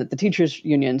children. And that the teachers'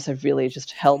 unions have really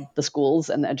just held the schools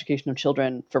and the education of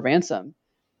children for ransom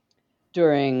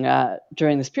during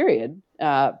this period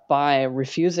by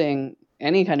refusing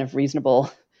any kind of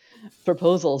reasonable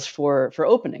proposals for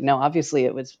opening. Now, obviously,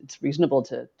 it's reasonable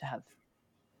to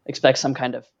expect some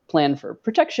kind of plan for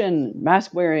protection,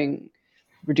 mask wearing,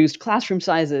 reduced classroom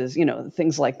sizes,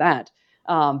 things like that.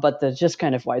 But the just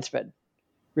kind of widespread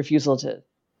refusal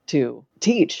to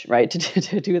teach, right,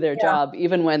 to do their job,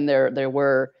 even when there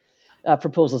were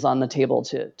proposals on the table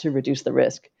to reduce the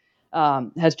risk,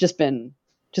 has just been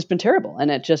terrible. And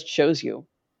it just shows you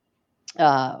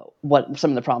what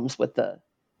some of the problems with the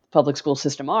public school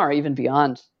system are, even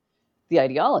beyond the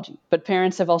ideology. But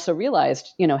parents have also realized,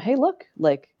 hey, look,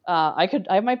 like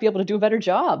I might be able to do a better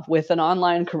job with an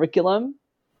online curriculum,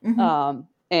 and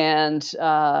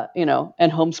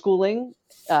homeschooling,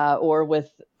 or with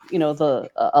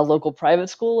a local private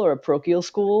school or a parochial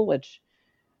school, which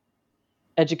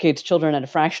educates children at a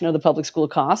fraction of the public school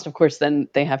cost. Of course, then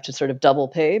they have to sort of double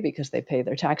pay because they pay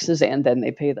their taxes and then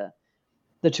they pay the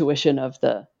tuition of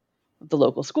the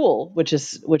local school, which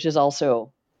is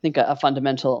also, I think, a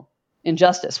fundamental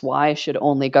injustice. Why should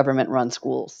only government-run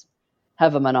schools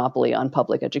have a monopoly on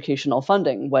public educational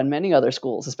funding when many other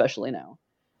schools, especially now,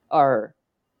 are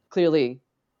clearly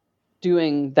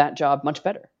doing that job much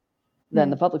better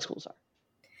than the public schools are?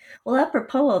 Well,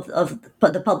 apropos of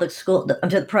the public school,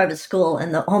 the private school,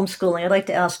 and the homeschooling, I'd like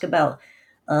to ask about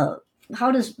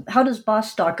how does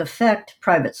Bostock affect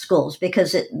private schools?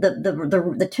 Because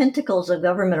the tentacles of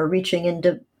government are reaching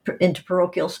into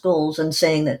parochial schools and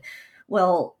saying that,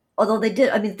 well, although they did,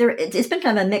 I mean, it's been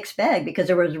kind of a mixed bag, because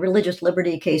there was religious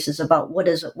liberty cases about what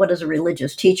is a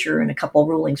religious teacher in a couple of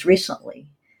rulings recently,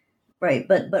 right?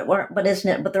 But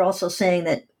isn't it? But they're also saying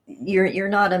that you're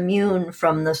not immune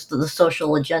from the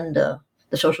social agenda,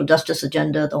 the social justice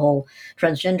agenda, the whole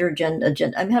transgender agenda.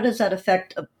 I mean, how does that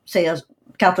affect, say,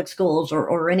 Catholic schools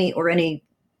or any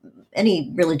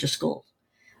religious schools?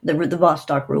 The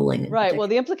Bostock ruling, right? Well,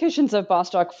 the implications of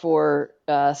Bostock for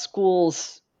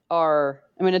schools are,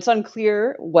 I mean, it's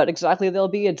unclear what exactly they'll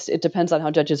be. It depends on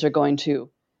how judges are going to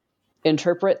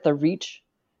interpret the reach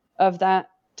of that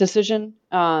decision.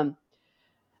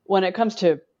 When it comes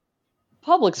to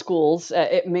public schools,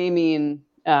 it may mean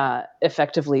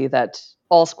effectively that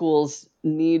all schools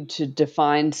need to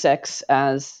define sex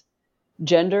as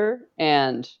gender,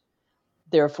 and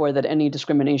therefore that any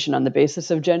discrimination on the basis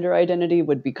of gender identity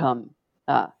would become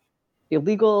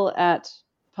illegal at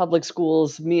public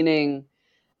schools, meaning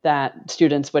that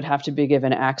students would have to be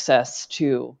given access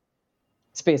to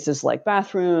spaces like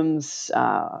bathrooms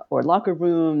or locker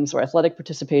rooms or athletic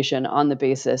participation on the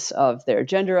basis of their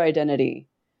gender identity,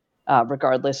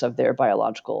 regardless of their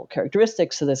biological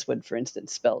characteristics. So this would, for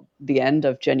instance, spell the end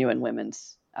of genuine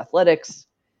women's athletics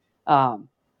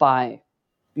by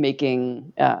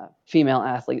making female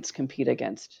athletes compete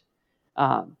against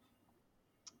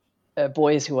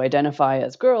boys who identify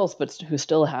as girls, but who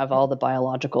still have all the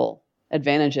biological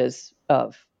advantages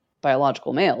of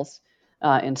biological males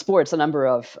in sports. A number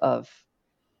of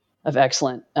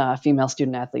excellent female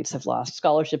student athletes have lost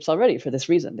scholarships already for this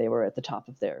reason. They were at the top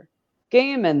of their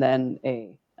game, and then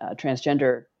a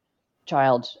transgender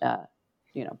child,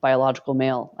 biological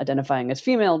male identifying as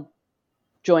female,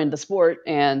 joined the sport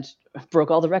and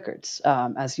broke all the records,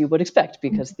 as you would expect,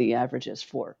 because the averages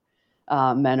for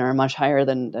men are much higher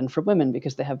than for women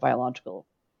because they have biological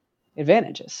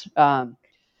advantages.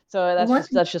 So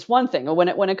that's just one thing.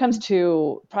 When it comes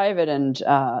to private and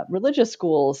religious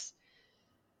schools,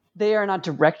 they are not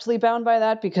directly bound by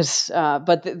that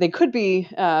but they could be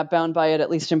bound by it, at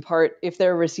least in part, if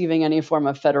they're receiving any form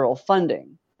of federal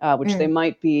funding, which they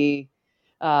might be.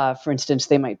 For instance,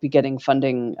 they might be getting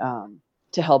funding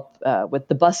to help with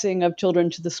the busing of children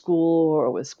to the school,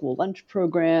 or with school lunch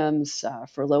programs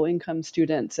for low-income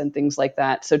students and things like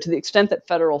that. So to the extent that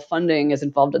federal funding is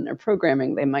involved in their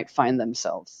programming, they might find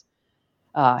themselves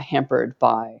hampered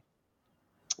by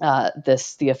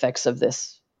the effects of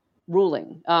this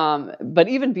ruling. But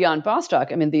even beyond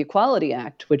Bostock, I mean, the Equality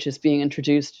Act, which is being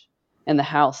introduced in the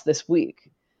House this week,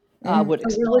 would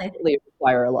explicitly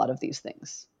require a lot of these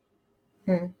things.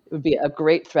 It would be a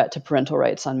great threat to parental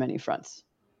rights on many fronts.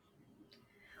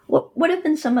 What have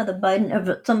been some of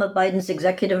Biden's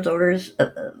executive orders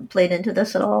played into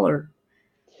this at all, or?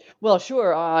 Well,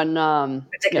 sure. On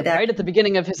right at the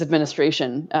beginning of his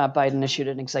administration, Biden issued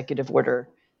an executive order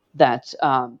that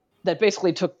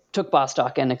basically took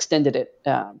Bostock and extended it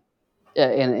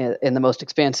in the most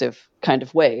expansive kind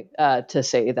of way to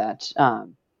say that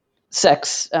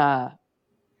sex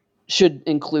should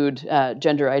include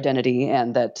gender identity,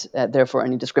 and that therefore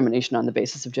any discrimination on the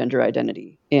basis of gender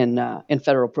identity in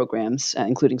federal programs,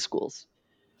 including schools,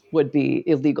 would be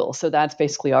illegal. So that's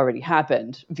basically already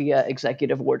happened via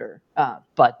executive order.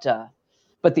 But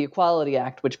the Equality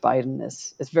Act, which Biden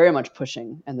is very much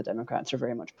pushing, and the Democrats are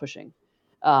very much pushing,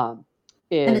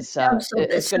 is going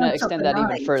to extend that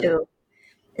even further. Too.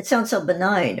 It sounds so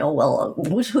benign. Oh well,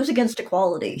 who's against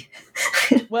equality?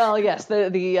 Well, yes, the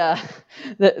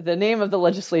name of the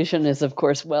legislation is, of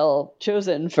course, well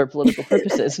chosen for political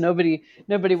purposes. Nobody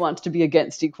wants to be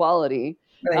against equality,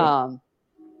 right.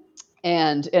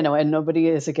 And nobody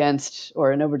is against,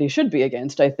 or nobody should be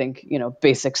against, I think,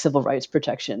 basic civil rights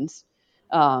protections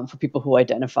for people who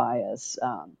identify as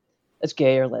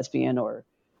gay or lesbian or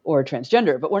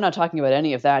transgender. But we're not talking about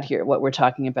any of that here. What we're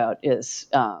talking about is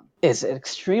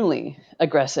extremely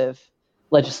aggressive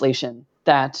legislation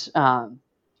that, well,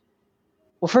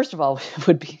 first of all, it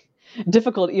would be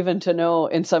difficult even to know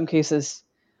in some cases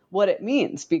what it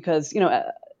means, because,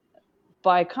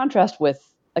 by contrast with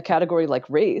a category like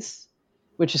race,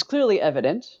 which is clearly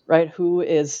evident, right? Who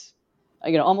is,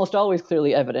 almost always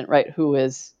clearly evident, right? Who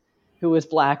is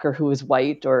black or who is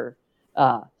white, or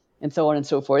and so on and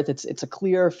so forth. It's a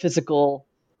clear physical,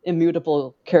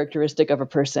 immutable characteristic of a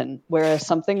person. Whereas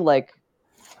something like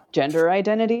gender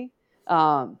identity,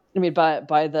 by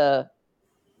the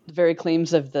very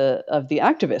claims of the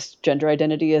activists, gender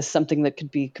identity is something that could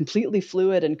be completely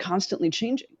fluid and constantly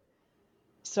changing.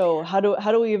 So how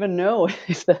do we even know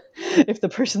if the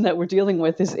person that we're dealing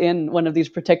with is in one of these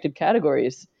protected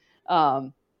categories?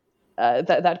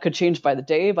 That could change by the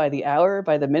day, by the hour,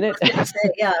 by the minute.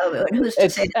 Who's to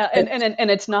say that? And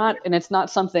it's not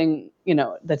something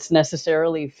that's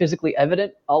necessarily physically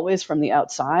evident always from the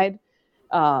outside.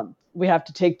 We have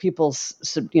to take people's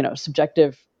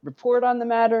subjective report on the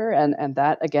matter, and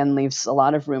that again leaves a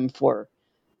lot of room for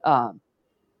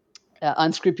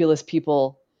unscrupulous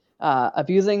people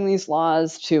abusing these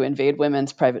laws to invade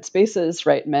women's private spaces.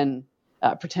 Right, men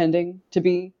pretending to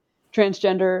be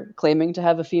transgender, claiming to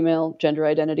have a female gender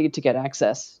identity to get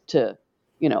access to,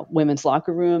 women's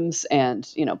locker rooms and,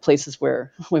 places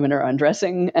where women are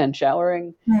undressing and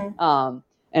showering,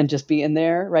 and just be in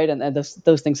there, right? And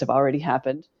those things have already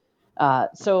happened.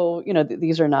 So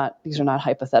these are not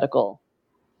hypothetical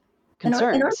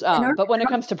concerns. But when it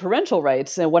comes to parental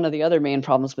rights, one of the other main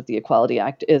problems with the Equality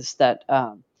Act is that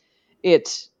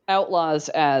it outlaws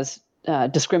as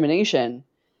discrimination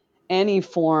any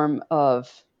form of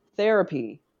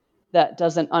therapy that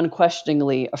doesn't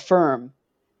unquestioningly affirm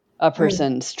a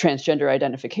person's transgender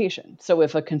identification. So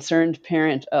if a concerned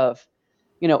parent of,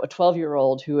 a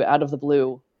 12-year-old who out of the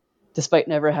blue, despite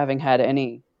never having had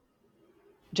any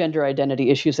gender identity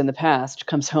issues in the past,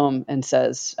 comes home and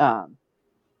says, I'm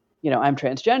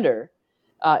transgender,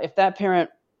 if that parent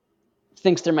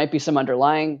thinks there might be some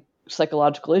underlying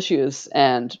psychological issues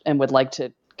and would like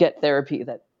to get therapy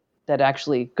that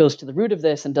actually goes to the root of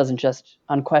this and doesn't just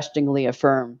unquestioningly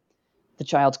affirm the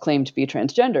child's claim to be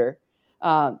transgender,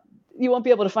 you won't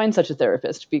be able to find such a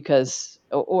therapist because,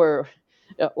 or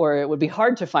it would be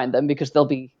hard to find them because they'll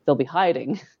be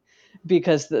hiding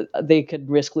because they could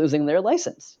risk losing their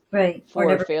license, right,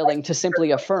 for failing to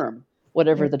simply affirm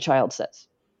whatever the child says.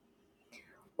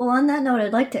 Well, on that note,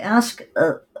 I'd like to ask,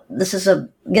 this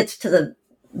gets to the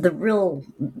the real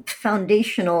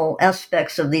foundational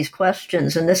aspects of these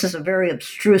questions. And this is a very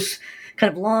abstruse,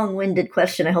 kind of long-winded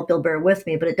question. I hope you'll bear with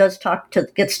me, but it does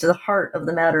gets to the heart of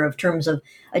the matter of terms of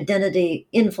identity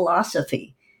in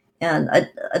philosophy. And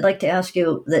I'd like to ask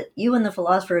you that you and the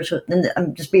philosophers, and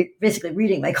I'm just basically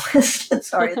reading my question.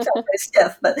 Sorry, it's very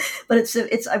stiff, but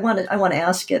it's I want to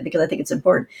ask it because I think it's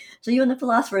important. So you and the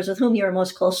philosophers with whom you are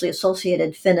most closely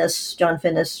associated, Finnis, John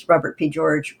Finnis, Robert P.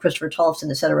 George, Christopher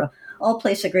Tolleson, etc., all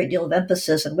place a great deal of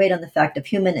emphasis and weight on the fact of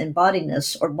human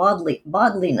embodiedness or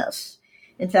bodliness.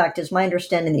 In fact, it's my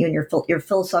understanding that you and your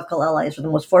philosophical allies are the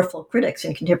most forceful critics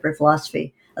in contemporary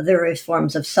philosophy of the various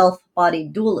forms of self-body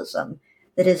dualism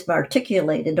that has been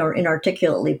articulated or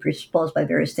inarticulately presupposed by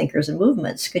various thinkers and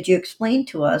movements. Could you explain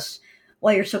to us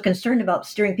why you're so concerned about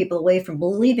steering people away from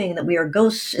believing that we are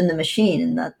ghosts in the machine,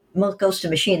 and that most ghost in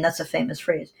machine, that's a famous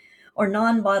phrase, or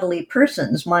non-bodily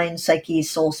persons, mind, psyche,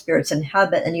 soul, spirits,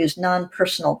 inhabit and use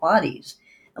non-personal bodies?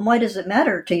 And why does it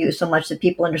matter to you so much that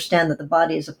people understand that the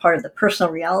body is a part of the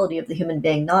personal reality of the human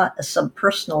being, not a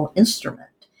subpersonal instrument?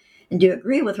 And do you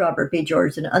agree with Robert B.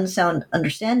 George that an unsound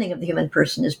understanding of the human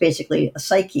person is basically a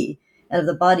psyche, and of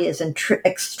the body as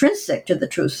extrinsic to the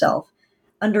true self,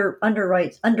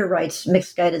 underwrites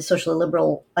mixed-guided social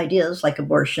liberal ideas like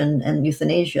abortion and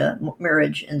euthanasia,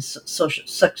 marriage and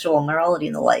sexual morality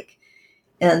and the like?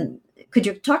 And could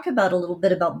you talk about a little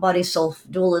bit about body-self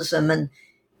dualism? And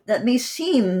that may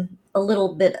seem a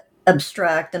little bit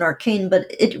abstract and arcane, but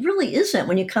it really isn't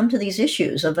when you come to these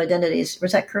issues of identities.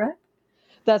 Was that correct?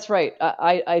 That's right.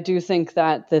 I do think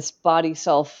that this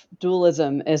body-self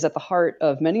dualism is at the heart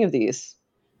of many of these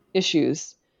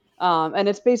issues. And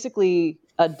it's basically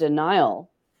a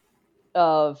denial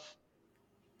of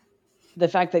the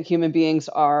fact that human beings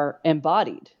are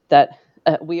embodied, that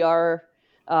we are,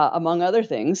 among other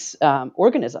things,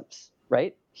 organisms,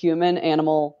 right? Human,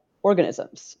 animal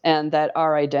organisms, and that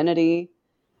our identity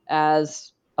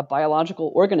as a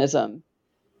biological organism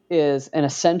is an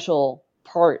essential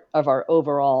part of our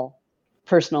overall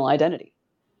personal identity.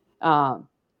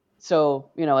 So,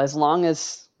 as long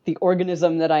as the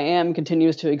organism that I am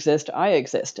continues to exist, I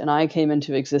exist. And I came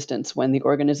into existence when the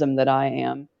organism that I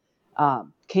am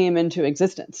came into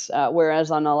existence.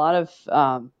 Whereas on a lot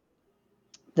of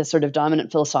the sort of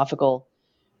dominant philosophical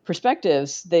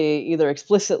perspectives, they either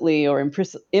explicitly or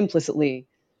implicitly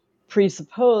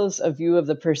presuppose a view of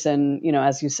the person,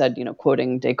 as you said,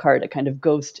 quoting Descartes, a kind of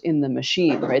ghost in the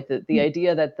machine, right? The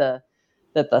idea that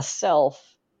the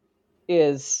self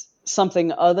is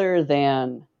something other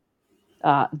than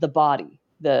the body,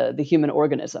 the human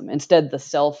organism. Instead, the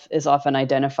self is often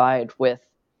identified with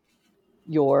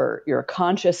your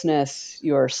consciousness,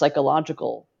 your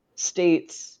psychological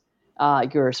states,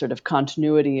 your sort of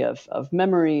continuity of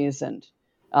memories and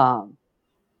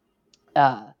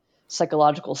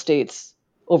psychological states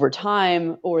over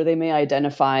time, or they may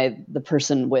identify the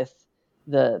person with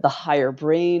the higher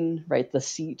brain, right, the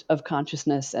seat of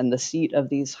consciousness and the seat of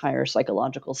these higher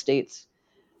psychological states.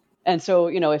 And so,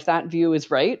 if that view is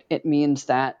right, it means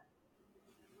that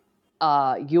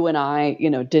you and I,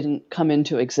 didn't come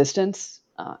into existence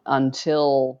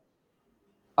until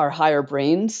our higher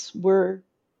brains were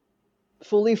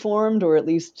fully formed, or at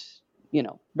least,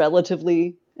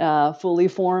 relatively fully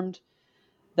formed.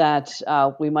 That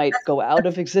we might go out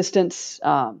of existence,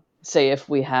 say if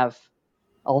we have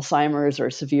Alzheimer's or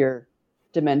severe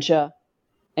dementia,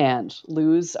 and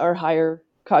lose our higher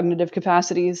cognitive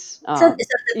capacities.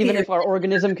 Even if our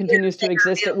organism continues to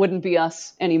exist, it wouldn't be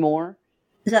us anymore.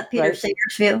 Is that Peter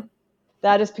Singer's view?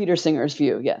 That is Peter Singer's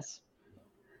view, yes.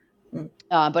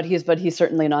 But he's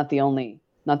certainly not the only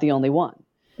one.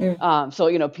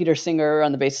 So Peter Singer,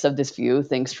 on the basis of this view,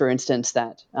 thinks, for instance,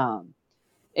 that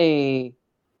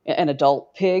an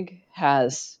adult pig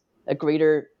has a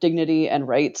greater dignity and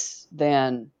rights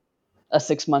than a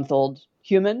 6-month-old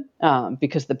human,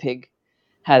 because the pig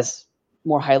has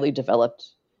more highly developed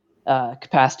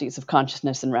capacities of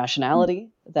consciousness and rationality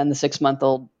than the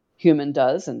 6-month-old human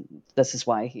does. And this is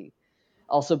why he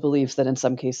also believes that in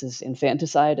some cases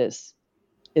infanticide is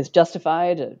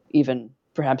justified, even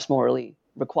perhaps morally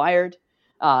required,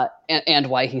 and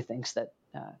why he thinks that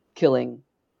killing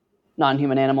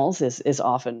non-human animals is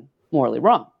often morally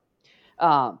wrong.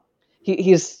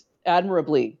 He's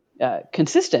admirably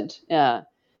consistent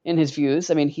in his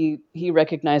views. I mean, he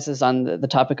recognizes on the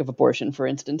topic of abortion, for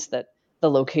instance, that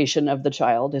the location of the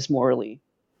child is morally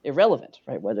irrelevant,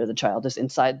 right? Whether the child is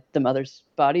inside the mother's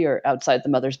body or outside the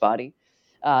mother's body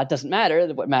doesn't matter.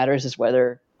 What matters is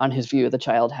whether, on his view, the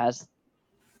child has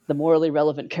the morally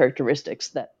relevant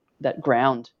characteristics that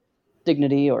ground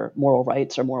dignity or moral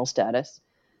rights or moral status.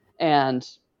 And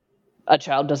a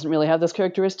child doesn't really have those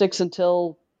characteristics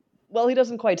until, well, he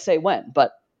doesn't quite say when,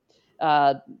 but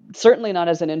certainly not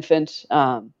as an infant,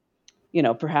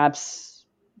 perhaps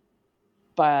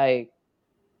by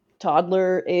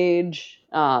toddler age,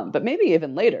 but maybe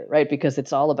even later, right? Because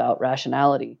it's all about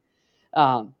rationality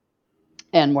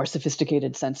and more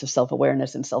sophisticated sense of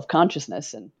self-awareness and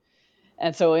self-consciousness.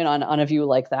 And so on a view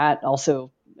like that,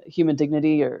 also human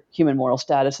dignity or human moral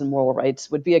status and moral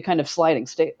rights would be a kind of sliding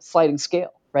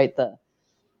scale, right?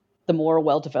 The more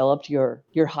well-developed your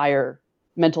higher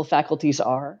mental faculties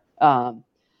are,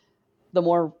 the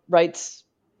more rights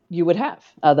you would have,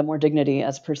 the more dignity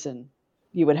as a person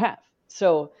you would have.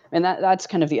 So, and that's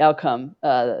kind of the outcome,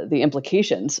 the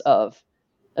implications of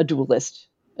a dualist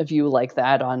view like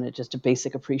that on just a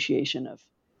basic appreciation of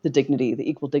the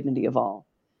equal dignity of all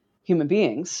human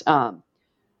beings.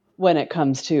 When it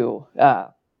comes to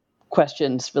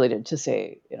questions related to,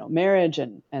 say, marriage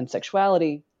and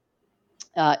sexuality,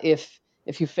 if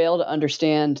you fail to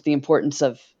understand the importance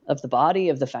of the body,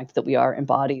 of the fact that we are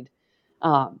embodied,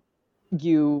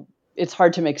 it's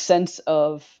hard to make sense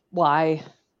of why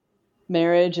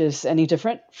marriage is any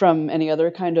different from any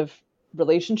other kind of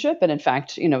relationship. And in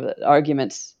fact, the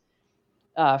arguments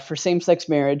for same-sex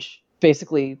marriage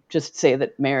basically just say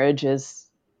that marriage is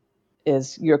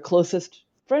your closest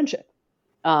friendship.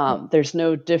 There's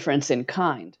no difference in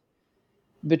kind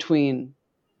between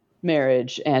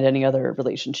marriage and any other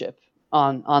relationship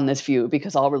on this view,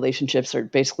 because all relationships are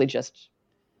basically just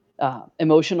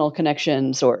emotional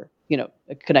connections, or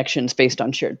connections based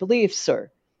on shared beliefs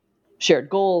or shared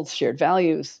goals, shared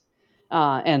values,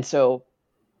 and so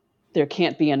there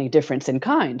can't be any difference in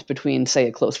kind between, say,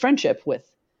 a close friendship with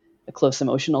a close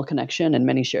emotional connection and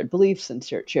many shared beliefs and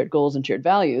shared goals and shared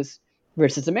values,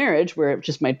 versus a marriage where it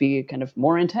just might be a kind of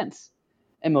more intense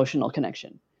emotional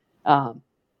connection.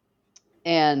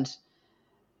 And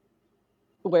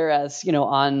whereas,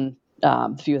 on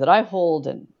the view that I hold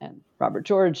and Robert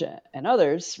George and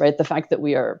others, right, the fact that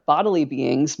we are bodily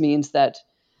beings means that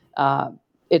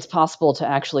it's possible to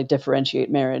actually differentiate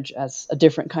marriage as a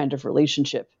different kind of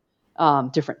relationship,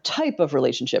 different type of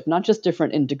relationship, not just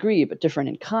different in degree, but different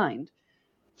in kind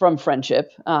from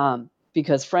friendship,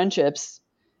 because friendships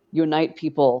unite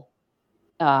people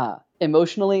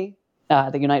emotionally,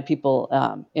 they unite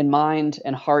people in mind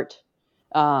and heart,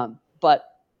 but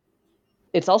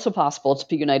it's also possible to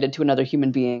be united to another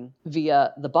human being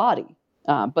via the body.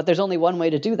 But there's only one way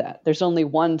to do that. There's only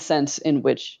one sense in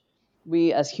which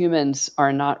we as humans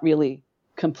are not really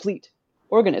complete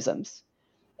organisms,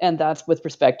 and that's with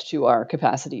respect to our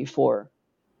capacity for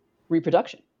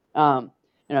reproduction.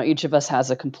 Each of us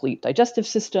has a complete digestive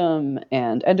system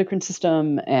and endocrine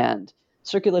system and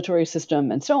circulatory system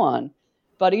and so on,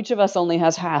 but each of us only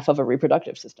has half of a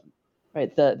reproductive system,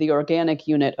 right? The organic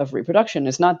unit of reproduction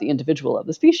is not the individual of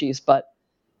the species, but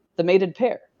the mated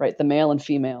pair, right? The male and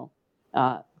female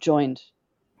joined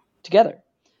together.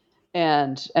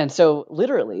 And so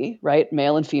literally, right,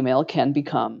 male and female can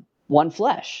become one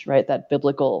flesh, right? That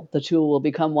biblical, the two will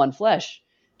become one flesh,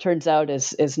 turns out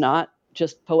is not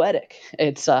just poetic.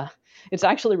 It's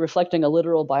actually reflecting a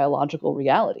literal biological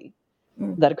reality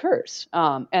that occurs.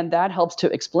 And that helps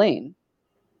to explain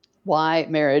why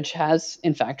marriage has,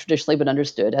 in fact, traditionally been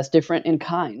understood as different in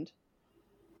kind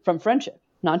from friendship.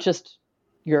 Not just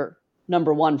your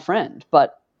number one friend,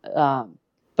 but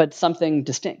something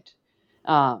distinct,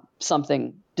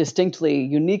 something distinctly,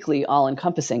 uniquely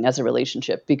all-encompassing as a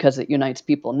relationship, because it unites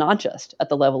people not just at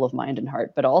the level of mind and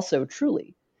heart, but also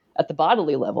truly at the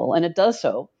bodily level. And it does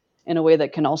so in a way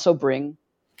that can also bring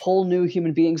whole new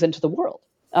human beings into the world.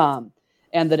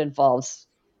 And that involves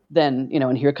then,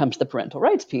 and here comes the parental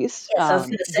rights piece,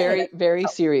 very, very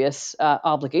serious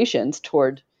obligations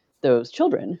toward those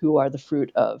children who are the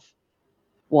fruit of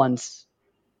one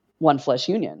flesh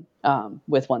union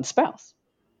with one's spouse.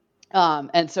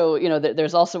 And so,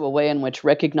 there's also a way in which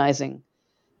recognizing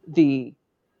the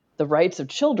rights of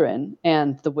children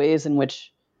and the ways in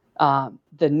which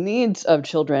the needs of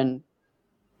children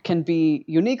can be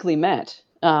uniquely met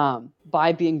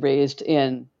by being raised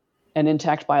in an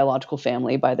intact biological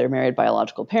family by their married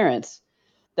biological parents,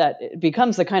 that it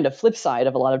becomes the kind of flip side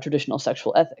of a lot of traditional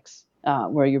sexual ethics,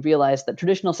 where you realize that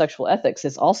traditional sexual ethics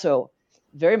is also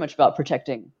very much about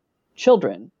protecting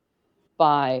children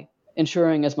by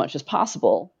ensuring as much as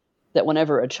possible that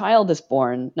whenever a child is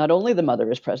born, not only the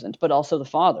mother is present, but also the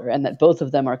father, and that both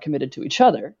of them are committed to each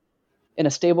other in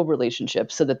a stable relationship,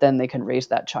 so that then they can raise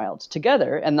that child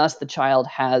together. And thus the child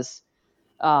has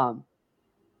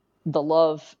the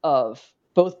love of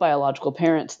both biological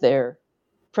parents there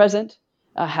present,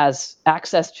 has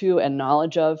access to and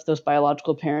knowledge of those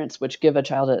biological parents, which give a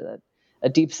child a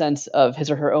deep sense of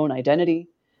his or her own identity,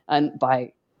 and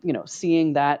by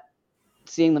seeing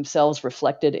themselves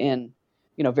reflected in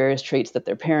various traits that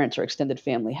their parents or extended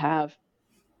family have,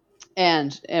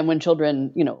 and when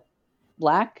children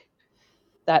lack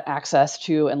that access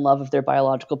to and love of their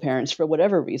biological parents for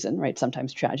whatever reason, right?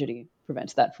 Sometimes tragedy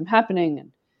prevents that from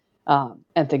happening,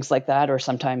 and things like that, or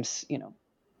sometimes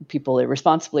people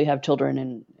irresponsibly have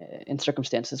children in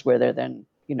circumstances where they're then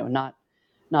not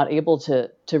able to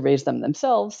raise them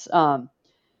themselves.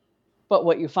 But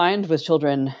what you find with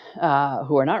children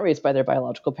who are not raised by their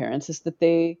biological parents is that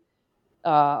they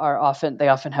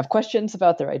often have questions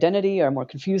about their identity, are more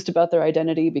confused about their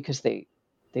identity because they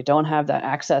don't have that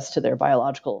access to their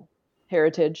biological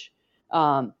heritage,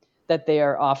 that they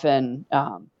are often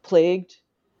plagued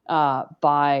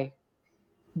by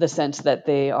the sense that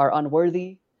they are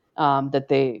unworthy, that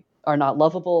they are not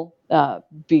lovable,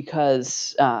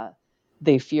 because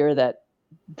they fear that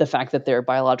the fact that their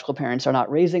biological parents are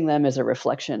not raising them is a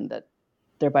reflection that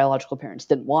their biological parents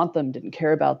didn't want them, didn't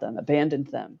care about them, abandoned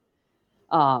them.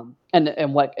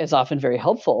 And what is often very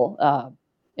helpful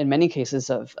in many cases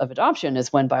of adoption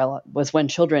is when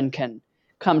children can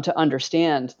come to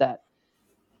understand that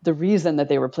the reason that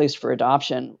they were placed for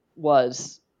adoption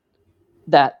was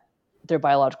that their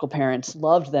biological parents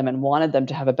loved them and wanted them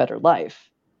to have a better life,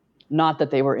 not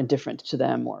that they were indifferent to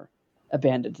them or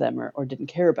abandoned them or didn't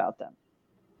care about them.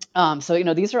 So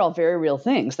these are all very real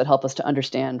things that help us to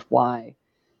understand why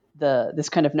this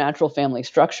kind of natural family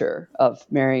structure of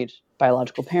married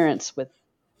biological parents with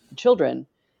children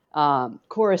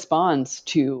corresponds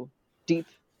to deep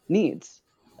needs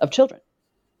of children.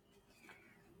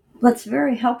 That's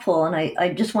very helpful, and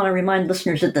I just want to remind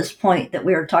listeners at this point that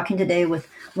we are talking today with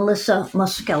Melissa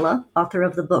Moskela, author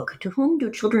of the book, To Whom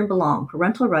Do Children Belong?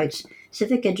 Parental Rights,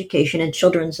 Civic Education, and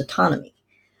Children's Autonomy.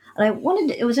 And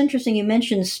it was interesting, you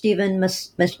mentioned Stephen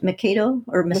Macedo,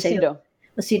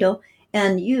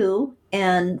 and you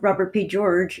and Robert P.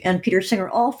 George and Peter Singer,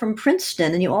 all from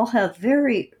Princeton, and you all have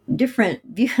very different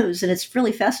views, and it's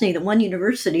really fascinating that one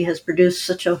university has produced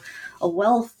such a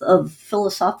wealth of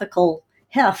philosophical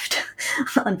heft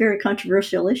on very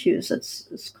controversial issues.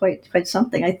 It's quite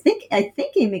something. I think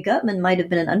Amy Gutman might have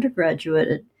been an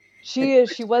undergraduate. She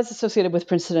was associated with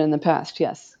Princeton in the past,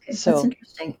 yes. Okay, so that's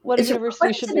interesting. What a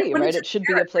university should be, right? It should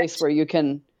be a place where you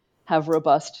can have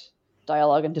robust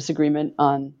dialogue and disagreement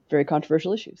on very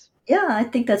controversial issues. Yeah, I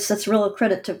think that's real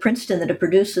credit to Princeton that it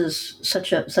produces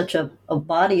such a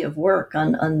body of work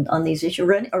on these issues,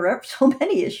 or so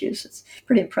many issues. It's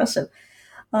pretty impressive.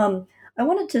 I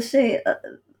wanted to say,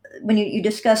 when you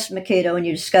discussed Macedo and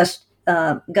you discussed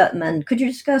Gutman, could you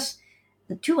discuss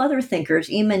the two other thinkers,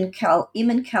 Eamon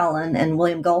Callan and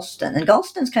William Galston? And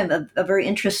Galston's kind of a very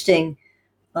interesting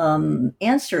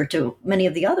answer to many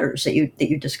of the others that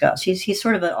you discuss. He's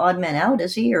sort of an odd man out,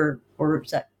 is he, or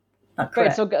is that not correct?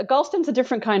 Right. So Galston's a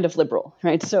different kind of liberal,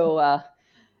 right? So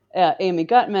Amy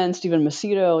Gutman, Stephen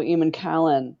Macedo, Eamon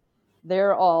Callan,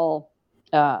 they're all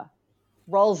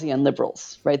Rawlsian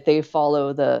liberals, right? They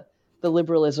follow the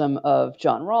liberalism of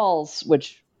John Rawls,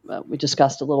 which we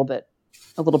discussed a little bit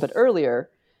earlier.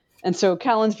 And so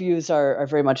Callan's views are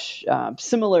very much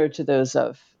similar to those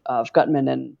of Gutman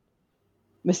and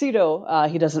Macedo.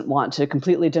 He doesn't want to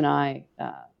completely deny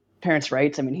parents'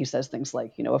 rights. I mean, he says things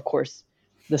like, of course,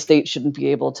 the state shouldn't be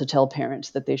able to tell parents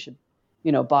that they should,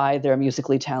 buy their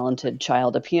musically talented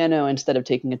child a piano instead of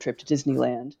taking a trip to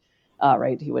Disneyland.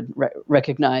 Right? He would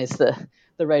recognize the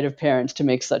right of parents to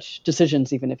make such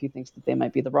decisions, even if he thinks that they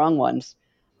might be the wrong ones.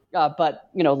 But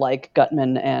like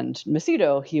Gutman and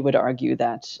Macedo, he would argue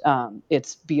that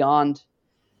it's beyond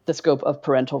the scope of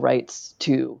parental rights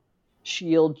to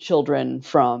shield children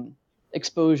from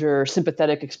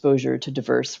sympathetic exposure to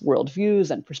diverse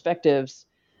worldviews and perspectives.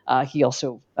 He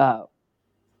also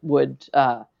would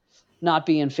not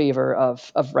be in favor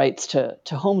of rights to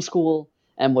homeschool,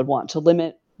 and would want to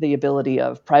limit the ability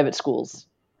of private schools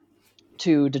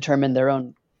to determine their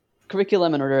own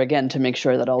curriculum in order, again, to make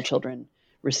sure that all children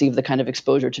receive the kind of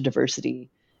exposure to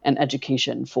diversity and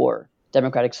education for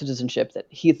democratic citizenship that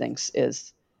he thinks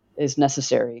is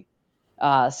necessary.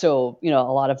 So a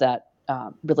lot of that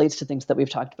relates to things that we've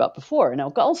talked about before.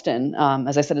 Now, Galston,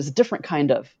 as I said, is a different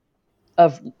kind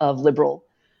of liberal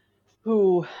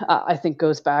who I think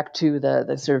goes back to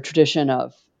the sort of tradition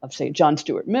of say, John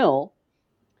Stuart Mill,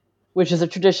 which is a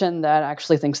tradition that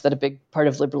actually thinks that a big part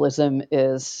of liberalism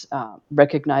is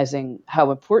recognizing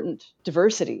how important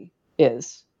diversity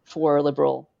is for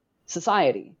liberal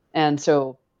society. And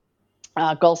so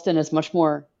Galston is much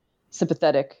more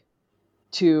sympathetic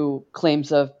to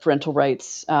claims of parental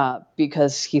rights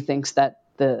because he thinks that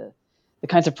the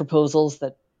kinds of proposals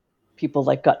that people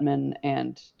like Gutman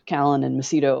and Callan and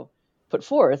Macedo put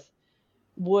forth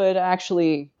would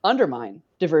actually undermine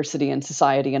diversity in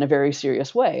society in a very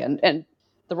serious way. And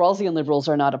the Rawlsian liberals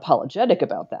are not apologetic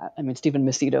about that. I mean, Stephen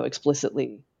Macedo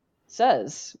explicitly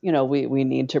says, we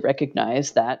need to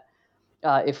recognize that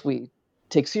if we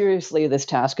take seriously this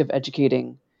task of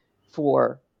educating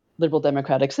for liberal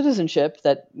democratic citizenship,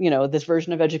 that, this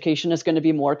version of education is going to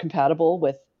be more compatible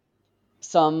with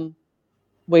some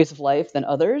ways of life than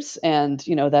others. And,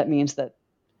 that means that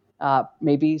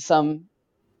maybe some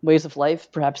ways of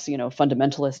life, perhaps,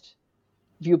 fundamentalist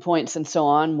viewpoints and so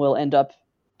on, will end up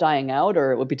dying out,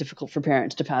 or it would be difficult for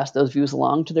parents to pass those views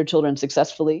along to their children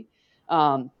successfully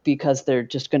because they're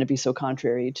just going to be so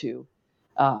contrary to,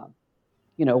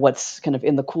 what's kind of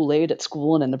in the Kool-Aid at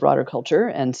school and in the broader culture.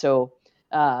 And so,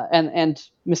 and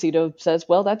Macedo says,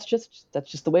 well, that's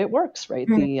just the way it works, right?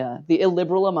 Mm-hmm. The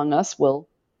illiberal among us will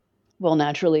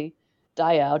naturally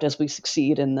die out as we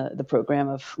succeed in the program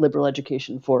of liberal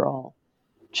education for all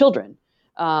children.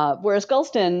 Whereas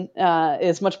Gulston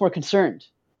is much more concerned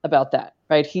about that,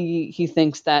 right? He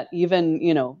thinks that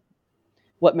even,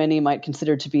 what many might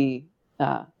consider to be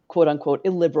quote unquote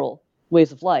illiberal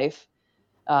ways of life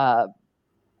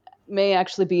may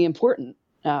actually be important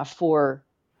for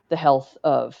the health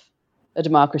of a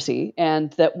democracy,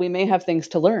 and that we may have things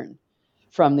to learn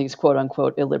from these quote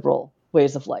unquote illiberal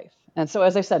ways of life. And so,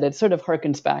 as I said, it sort of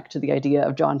harkens back to the idea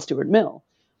of John Stuart Mill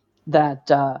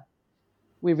that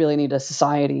we really need a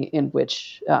society in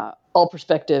which all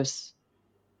perspectives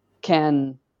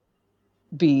can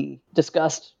be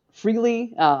discussed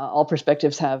freely. All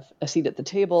perspectives have a seat at the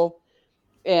table.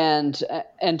 And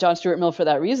John Stuart Mill, for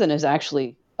that reason, is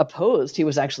actually opposed. He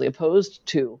was actually opposed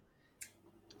to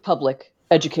public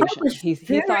education. He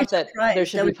thought that there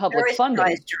should be public funding. I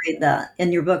was surprised to read that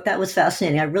in your book. That was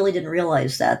fascinating. I really didn't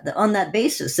realize that on that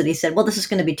basis that he said, well, this is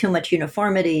going to be too much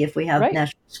uniformity if we have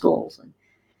national schools.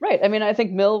 Right. I mean, I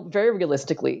think Mill very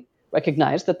realistically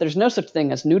recognized that there's no such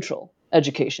thing as neutral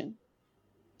education,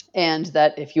 and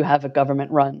that if you have a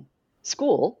government-run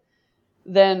school,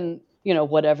 then,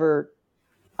 whatever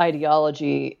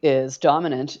ideology is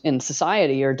dominant in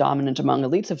society or dominant among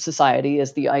elites of society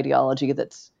is the ideology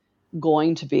that's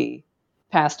going to be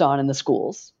passed on in the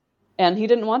schools. And he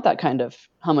didn't want that kind of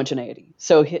homogeneity.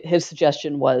 So his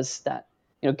suggestion was that,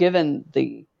 given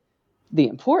the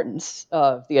importance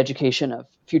of the education of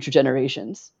future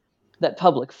generations, that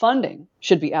public funding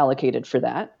should be allocated for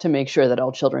that, to make sure that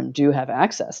all children do have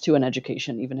access to an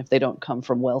education, even if they don't come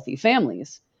from wealthy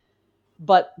families.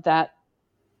 But that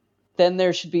then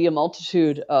there should be a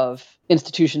multitude of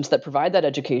institutions that provide that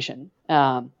education,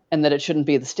 and that it shouldn't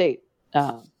be the state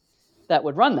that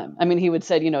would run them. I mean, he would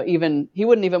say, he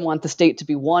wouldn't even want the state to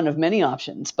be one of many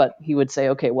options, but he would say,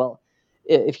 okay, well,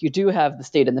 if you do have the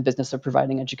state in the business of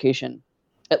providing education,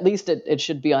 at least it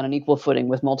should be on an equal footing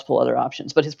with multiple other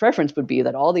options. But his preference would be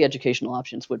that all the educational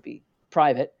options would be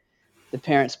private. The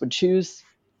parents would choose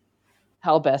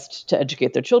how best to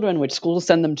educate their children, which school to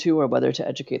send them to, or whether to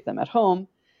educate them at home.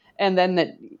 And then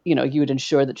that, you would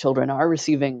ensure that children are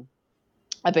receiving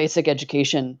a basic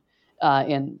education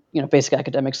in, basic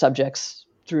academic subjects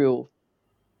through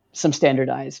some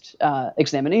standardized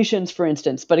examinations, for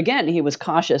instance. But again, he was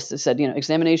cautious. He said,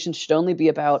 examinations should only be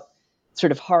about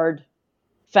sort of hard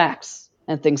facts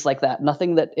and things like that.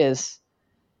 Nothing that is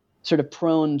sort of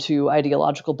prone to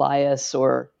ideological bias,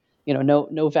 or,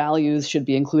 no values should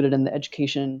be included in the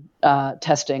education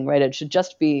testing, right? It should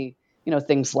just be,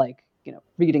 things like,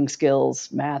 reading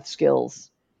skills, math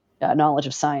skills, knowledge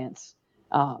of science,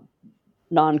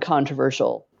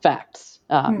 non-controversial facts,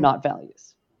 not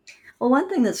values. Well, one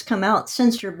thing that's come out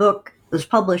since your book was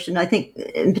published, and I think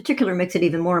in particular makes it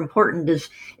even more important,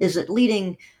 is that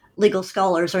leading legal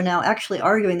scholars are now actually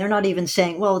arguing. They're not even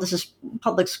saying, well, this is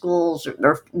public schools,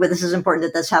 or well, this is important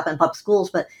that this happen in public schools,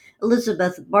 but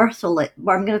Elizabeth Bartholet,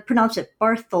 I'm going to pronounce it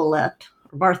Bartholet.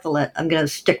 I'm going to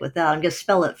stick with that. I'm going to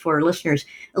spell it for listeners.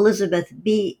 Elizabeth,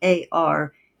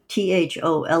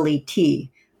 Bartholet.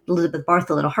 Elizabeth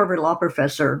Bartholet, a Harvard law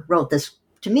professor, wrote this,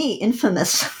 to me,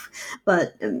 infamous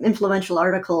but influential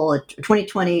article, a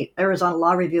 2020 Arizona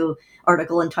Law Review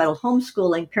article entitled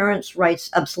 "Homeschooling: Parents'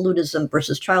 Rights Absolutism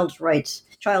versus Child Rights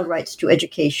to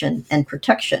Education and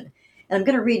Protection." And I'm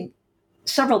going to read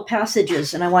several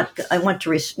passages, and I want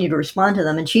you to respond to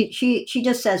them. And she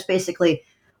just says basically,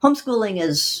 homeschooling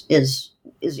is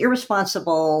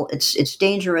irresponsible. It's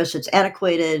dangerous. It's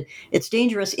antiquated. It's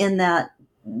dangerous in that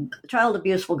child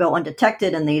abuse will go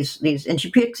undetected, and these, and she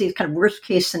picks these kind of worst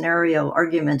case scenario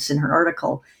arguments in her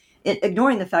article,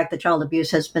 ignoring the fact that child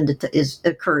abuse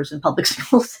occurs in public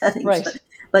school settings. Right.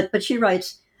 But she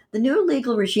writes, the new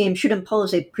legal regime should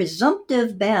impose a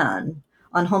presumptive ban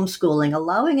on homeschooling,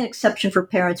 allowing an exception for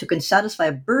parents who can satisfy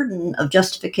a burden of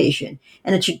justification,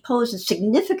 and it should pose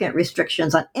significant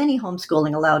restrictions on any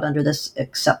homeschooling allowed under this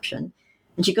exception.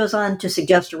 And she goes on to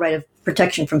suggest a right of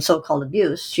protection from so-called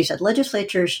abuse. She said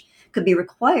legislatures could be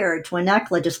required to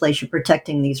enact legislation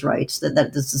protecting these rights,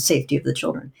 that is the safety of the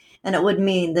children. And it would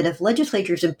mean that if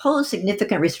legislatures impose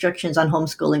significant restrictions on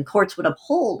homeschooling, courts would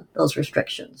uphold those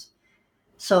restrictions.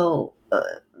 So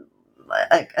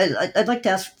I'd like to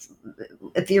ask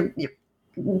if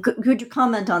could you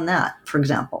comment on that, for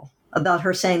example, about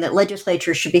her saying that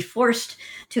legislatures should be forced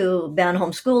to ban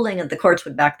homeschooling and the courts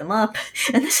would back them up.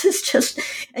 And this is just,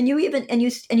 and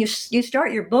you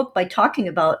start your book by talking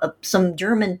about some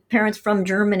German parents from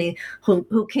Germany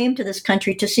who came to this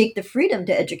country to seek the freedom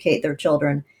to educate their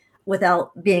children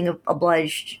without being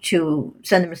obliged to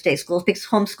send them to state schools, because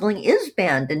homeschooling is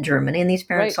banned in Germany, and these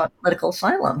parents sought political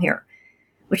asylum here,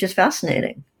 which is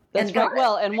fascinating. That's right.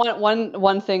 Well, and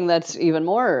one thing that's even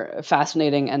more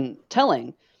fascinating and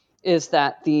telling is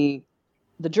that the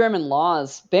German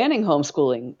laws banning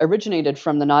homeschooling originated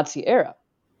from the Nazi era.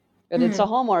 And it's a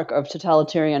hallmark of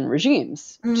totalitarian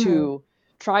regimes to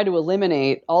try to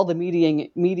eliminate all the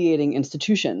mediating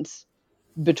institutions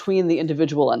between the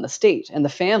individual and the state. And the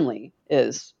family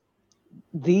is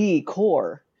the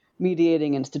core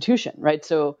mediating institution, right?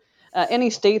 So any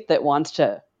state that wants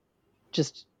to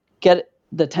just get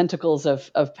the tentacles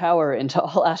of power into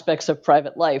all aspects of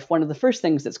private life, one of the first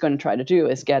things it's going to try to do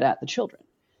is get at the children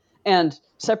and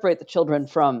separate the children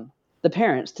from the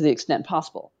parents to the extent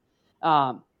possible,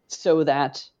 so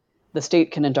that the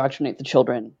state can indoctrinate the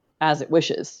children as it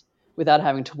wishes without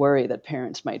having to worry that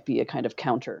parents might be a kind of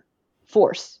counter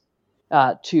force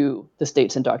to the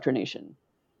state's indoctrination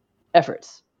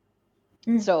efforts.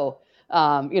 So,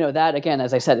 that, again,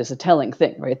 as I said, is a telling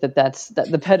thing, right? That's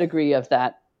the pedigree of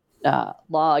that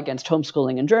law against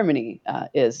homeschooling in Germany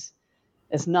is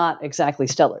not exactly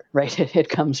stellar, right? It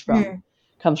comes from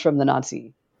the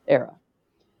Nazi era.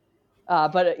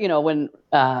 But when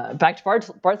back to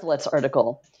Bartholet's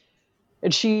article,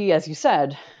 and she, as you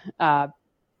said,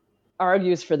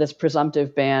 argues for this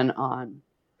presumptive ban on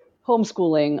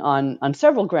homeschooling on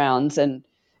several grounds, and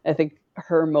I think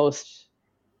her most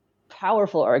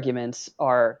powerful arguments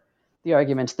are the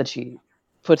arguments that she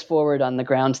puts forward on the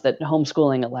grounds that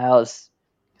homeschooling allows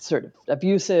sort of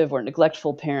abusive or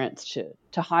neglectful parents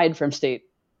to hide from state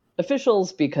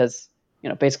officials because,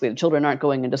 basically the children aren't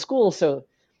going into school, so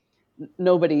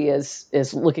nobody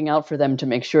is looking out for them to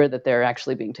make sure that they're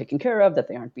actually being taken care of, that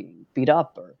they aren't being beat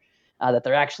up, or that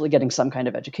they're actually getting some kind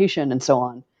of education and so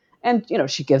on. And,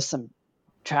 she gives some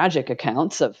tragic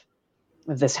accounts of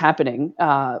this happening,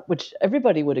 which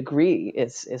everybody would agree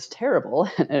is terrible.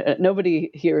 Nobody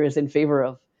here is in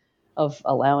favor of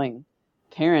allowing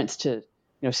parents to,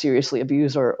 seriously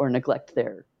abuse or neglect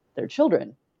their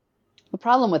children. The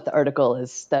problem with the article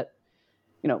is that,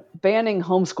 banning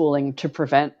homeschooling to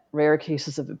prevent rare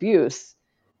cases of abuse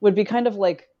would be kind of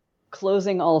like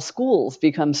closing all schools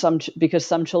because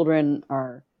some children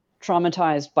are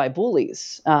traumatized by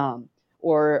bullies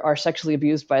or are sexually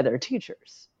abused by their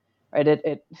teachers. Right?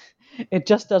 It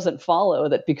just doesn't follow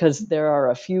that because there are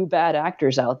a few bad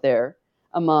actors out there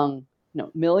among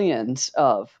millions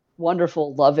of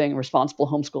wonderful, loving, responsible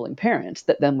homeschooling parents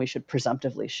that then we should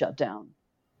presumptively shut down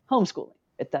homeschooling.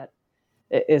 That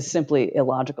is simply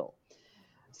illogical.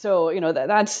 So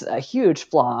that's a huge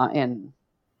flaw in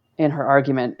her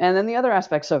argument. And then the other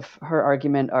aspects of her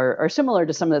argument are similar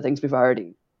to some of the things we've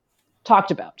already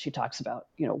talked about. She talks about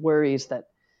worries that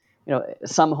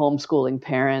some homeschooling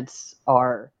parents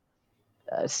are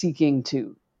seeking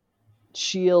to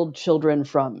shield children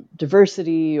from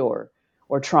diversity or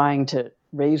trying to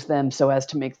raise them so as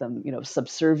to make them,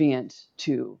 subservient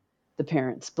to the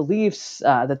parents' beliefs,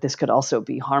 that this could also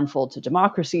be harmful to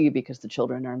democracy because the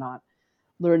children are not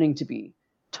learning to be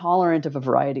tolerant of a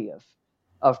variety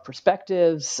of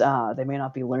perspectives. They may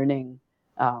not be learning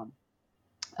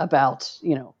about,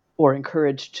 or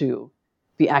encouraged to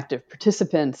be active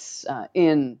participants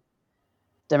in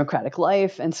democratic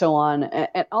life and so on.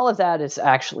 And all of that is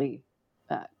actually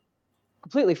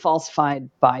completely falsified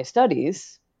by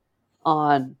studies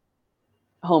on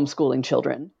homeschooling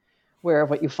children, where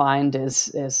what you find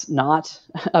is not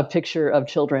a picture of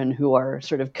children who are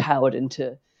sort of cowed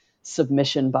into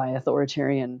submission by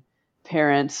authoritarian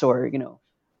parents or,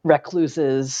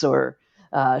 recluses or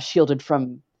shielded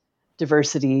from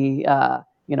diversity,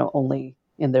 only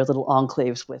in their little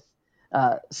enclaves with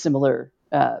similar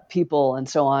people and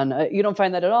so on. You don't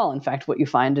find that at all. In fact, what you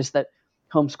find is that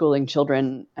homeschooling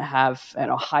children have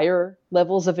higher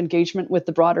levels of engagement with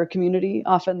the broader community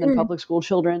often than public school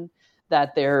children,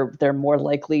 that they're more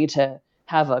likely to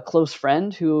have a close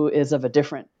friend who is of a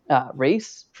different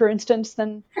race, for instance,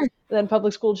 than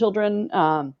public school children.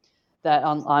 That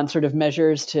on sort of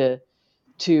measures to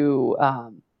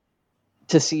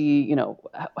see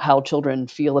how children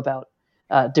feel about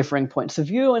differing points of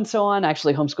view and so on.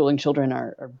 Actually, homeschooling children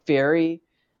are very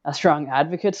strong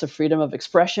advocates of freedom of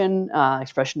expression,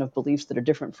 expression of beliefs that are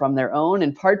different from their own,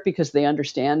 in part because they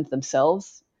understand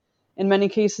themselves, in many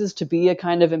cases, to be a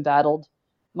kind of embattled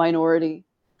minority.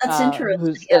 That's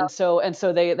interesting. Yeah. And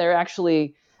so they're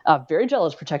actually very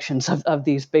jealous protections of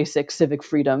these basic civic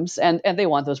freedoms, and they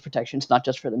want those protections not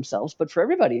just for themselves, but for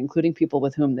everybody, including people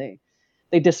with whom they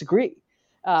disagree.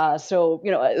 So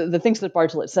the things that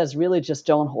Bartlett says really just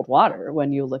don't hold water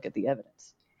when you look at the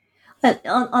evidence.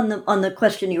 On the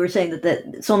question, you were saying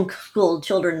that some school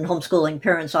children and homeschooling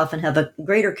parents often have a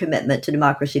greater commitment to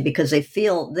democracy because they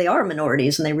feel they are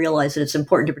minorities and they realize that it's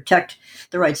important to protect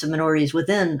the rights of minorities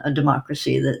within a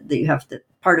democracy. That you have to,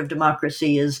 part of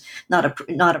democracy is not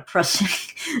oppressing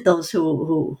those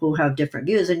who have different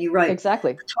views. And you write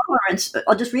exactly. Tolerance.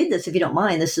 I'll just read this if you don't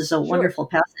mind. This is a wonderful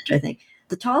passage, I think.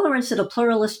 The tolerance that a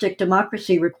pluralistic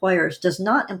democracy requires does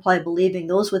not imply believing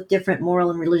those with different moral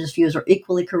and religious views are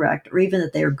equally correct, or even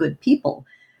that they are good people.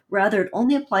 Rather, it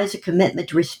only applies a commitment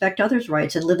to respect others'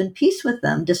 rights and live in peace with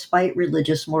them, despite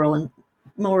religious, moral,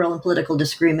 and political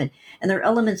disagreement. And there are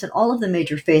elements in all of the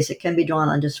major faiths that can be drawn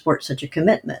on to support such a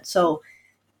commitment. So,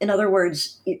 in other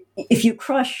words, if you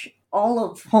crush all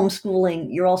of homeschooling,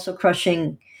 you're also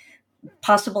crushing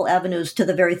possible avenues to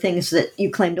the very things that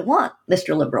you claim to want,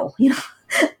 Mr. Liberal.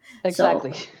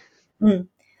 Exactly.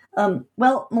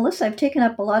 Well, Melissa, I've taken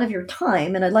up a lot of your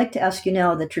time, and I'd like to ask you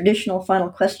now the traditional final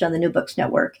question on the New Books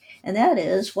Network, and that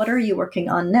is, what are you working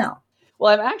on now?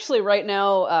 Well, I'm actually right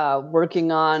now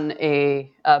working on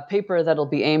a paper that'll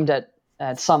be aimed at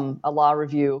a law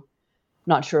review,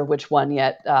 not sure which one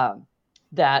yet,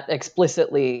 that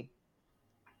explicitly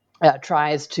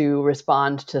tries to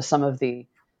respond to some of the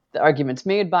arguments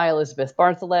made by Elizabeth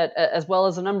Bartholet, as well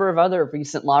as a number of other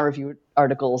recent law review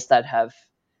articles that have,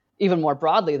 even more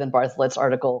broadly than Bartholet's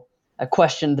article,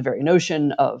 questioned the very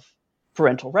notion of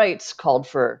parental rights, called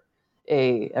for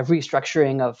a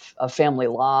restructuring of family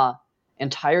law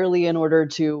entirely in order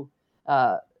to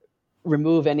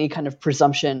remove any kind of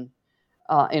presumption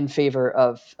in favor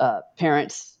of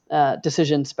parents'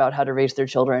 decisions about how to raise their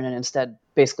children, and instead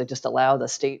basically just allow the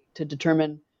state to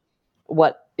determine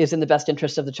what is in the best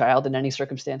interest of the child in any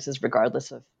circumstances,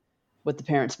 regardless of what the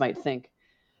parents might think.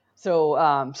 So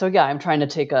yeah, I'm trying to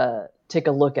take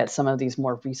a look at some of these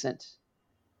more recent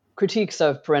critiques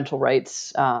of parental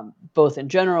rights, both in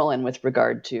general and with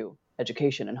regard to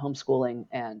education and homeschooling,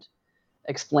 and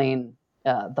explain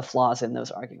the flaws in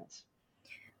those arguments.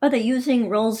 Are they using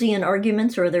Rawlsian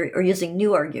arguments, or are using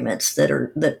new arguments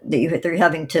they're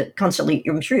having to constantly?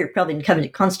 I'm sure you're probably having to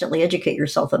constantly educate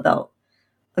yourself about.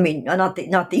 I mean, not that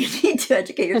you need to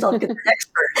educate yourself because you're an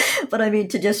expert, but I mean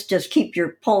to just keep your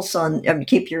pulse on,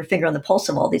 keep your finger on the pulse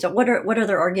of all these. What are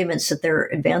their arguments that they're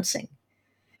advancing?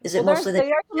 Is it mostly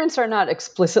the arguments are not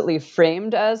explicitly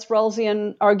framed as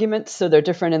Rawlsian arguments, so they're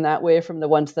different in that way from the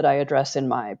ones that I address in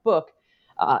my book.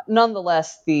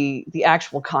 Nonetheless, the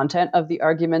actual content of the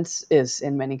arguments is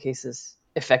in many cases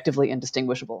effectively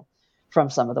indistinguishable from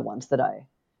some of the ones that I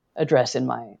address in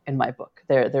my book.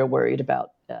 They're worried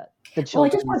about the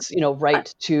children's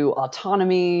right to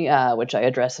autonomy, which I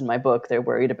address in my book. They're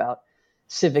worried about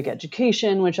civic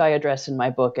education, which I address in my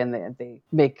book, and they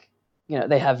make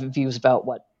they have views about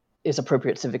what is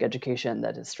appropriate civic education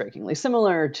that is strikingly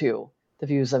similar to the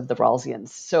views of the Rawlsians.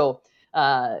 So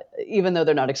even though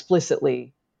they're not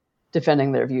explicitly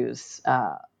defending their views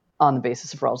on the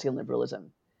basis of Rawlsian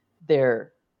liberalism,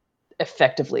 they're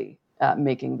effectively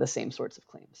making the same sorts of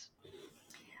claims.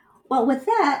 Well, with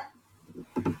that,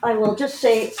 I will just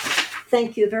say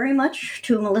thank you very much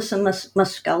to Melissa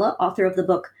Moskala, author of the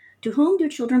book, To Whom Do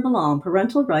Children Belong?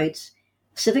 Parental Rights,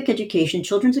 Civic Education,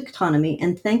 Children's Autonomy.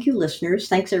 And thank you, listeners.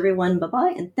 Thanks, everyone.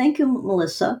 Bye-bye. And thank you,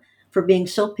 Melissa, for being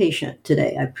so patient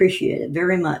today. I appreciate it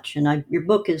very much. And your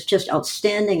book is just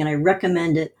outstanding, and I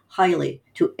recommend it highly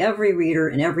to every reader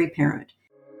and every parent.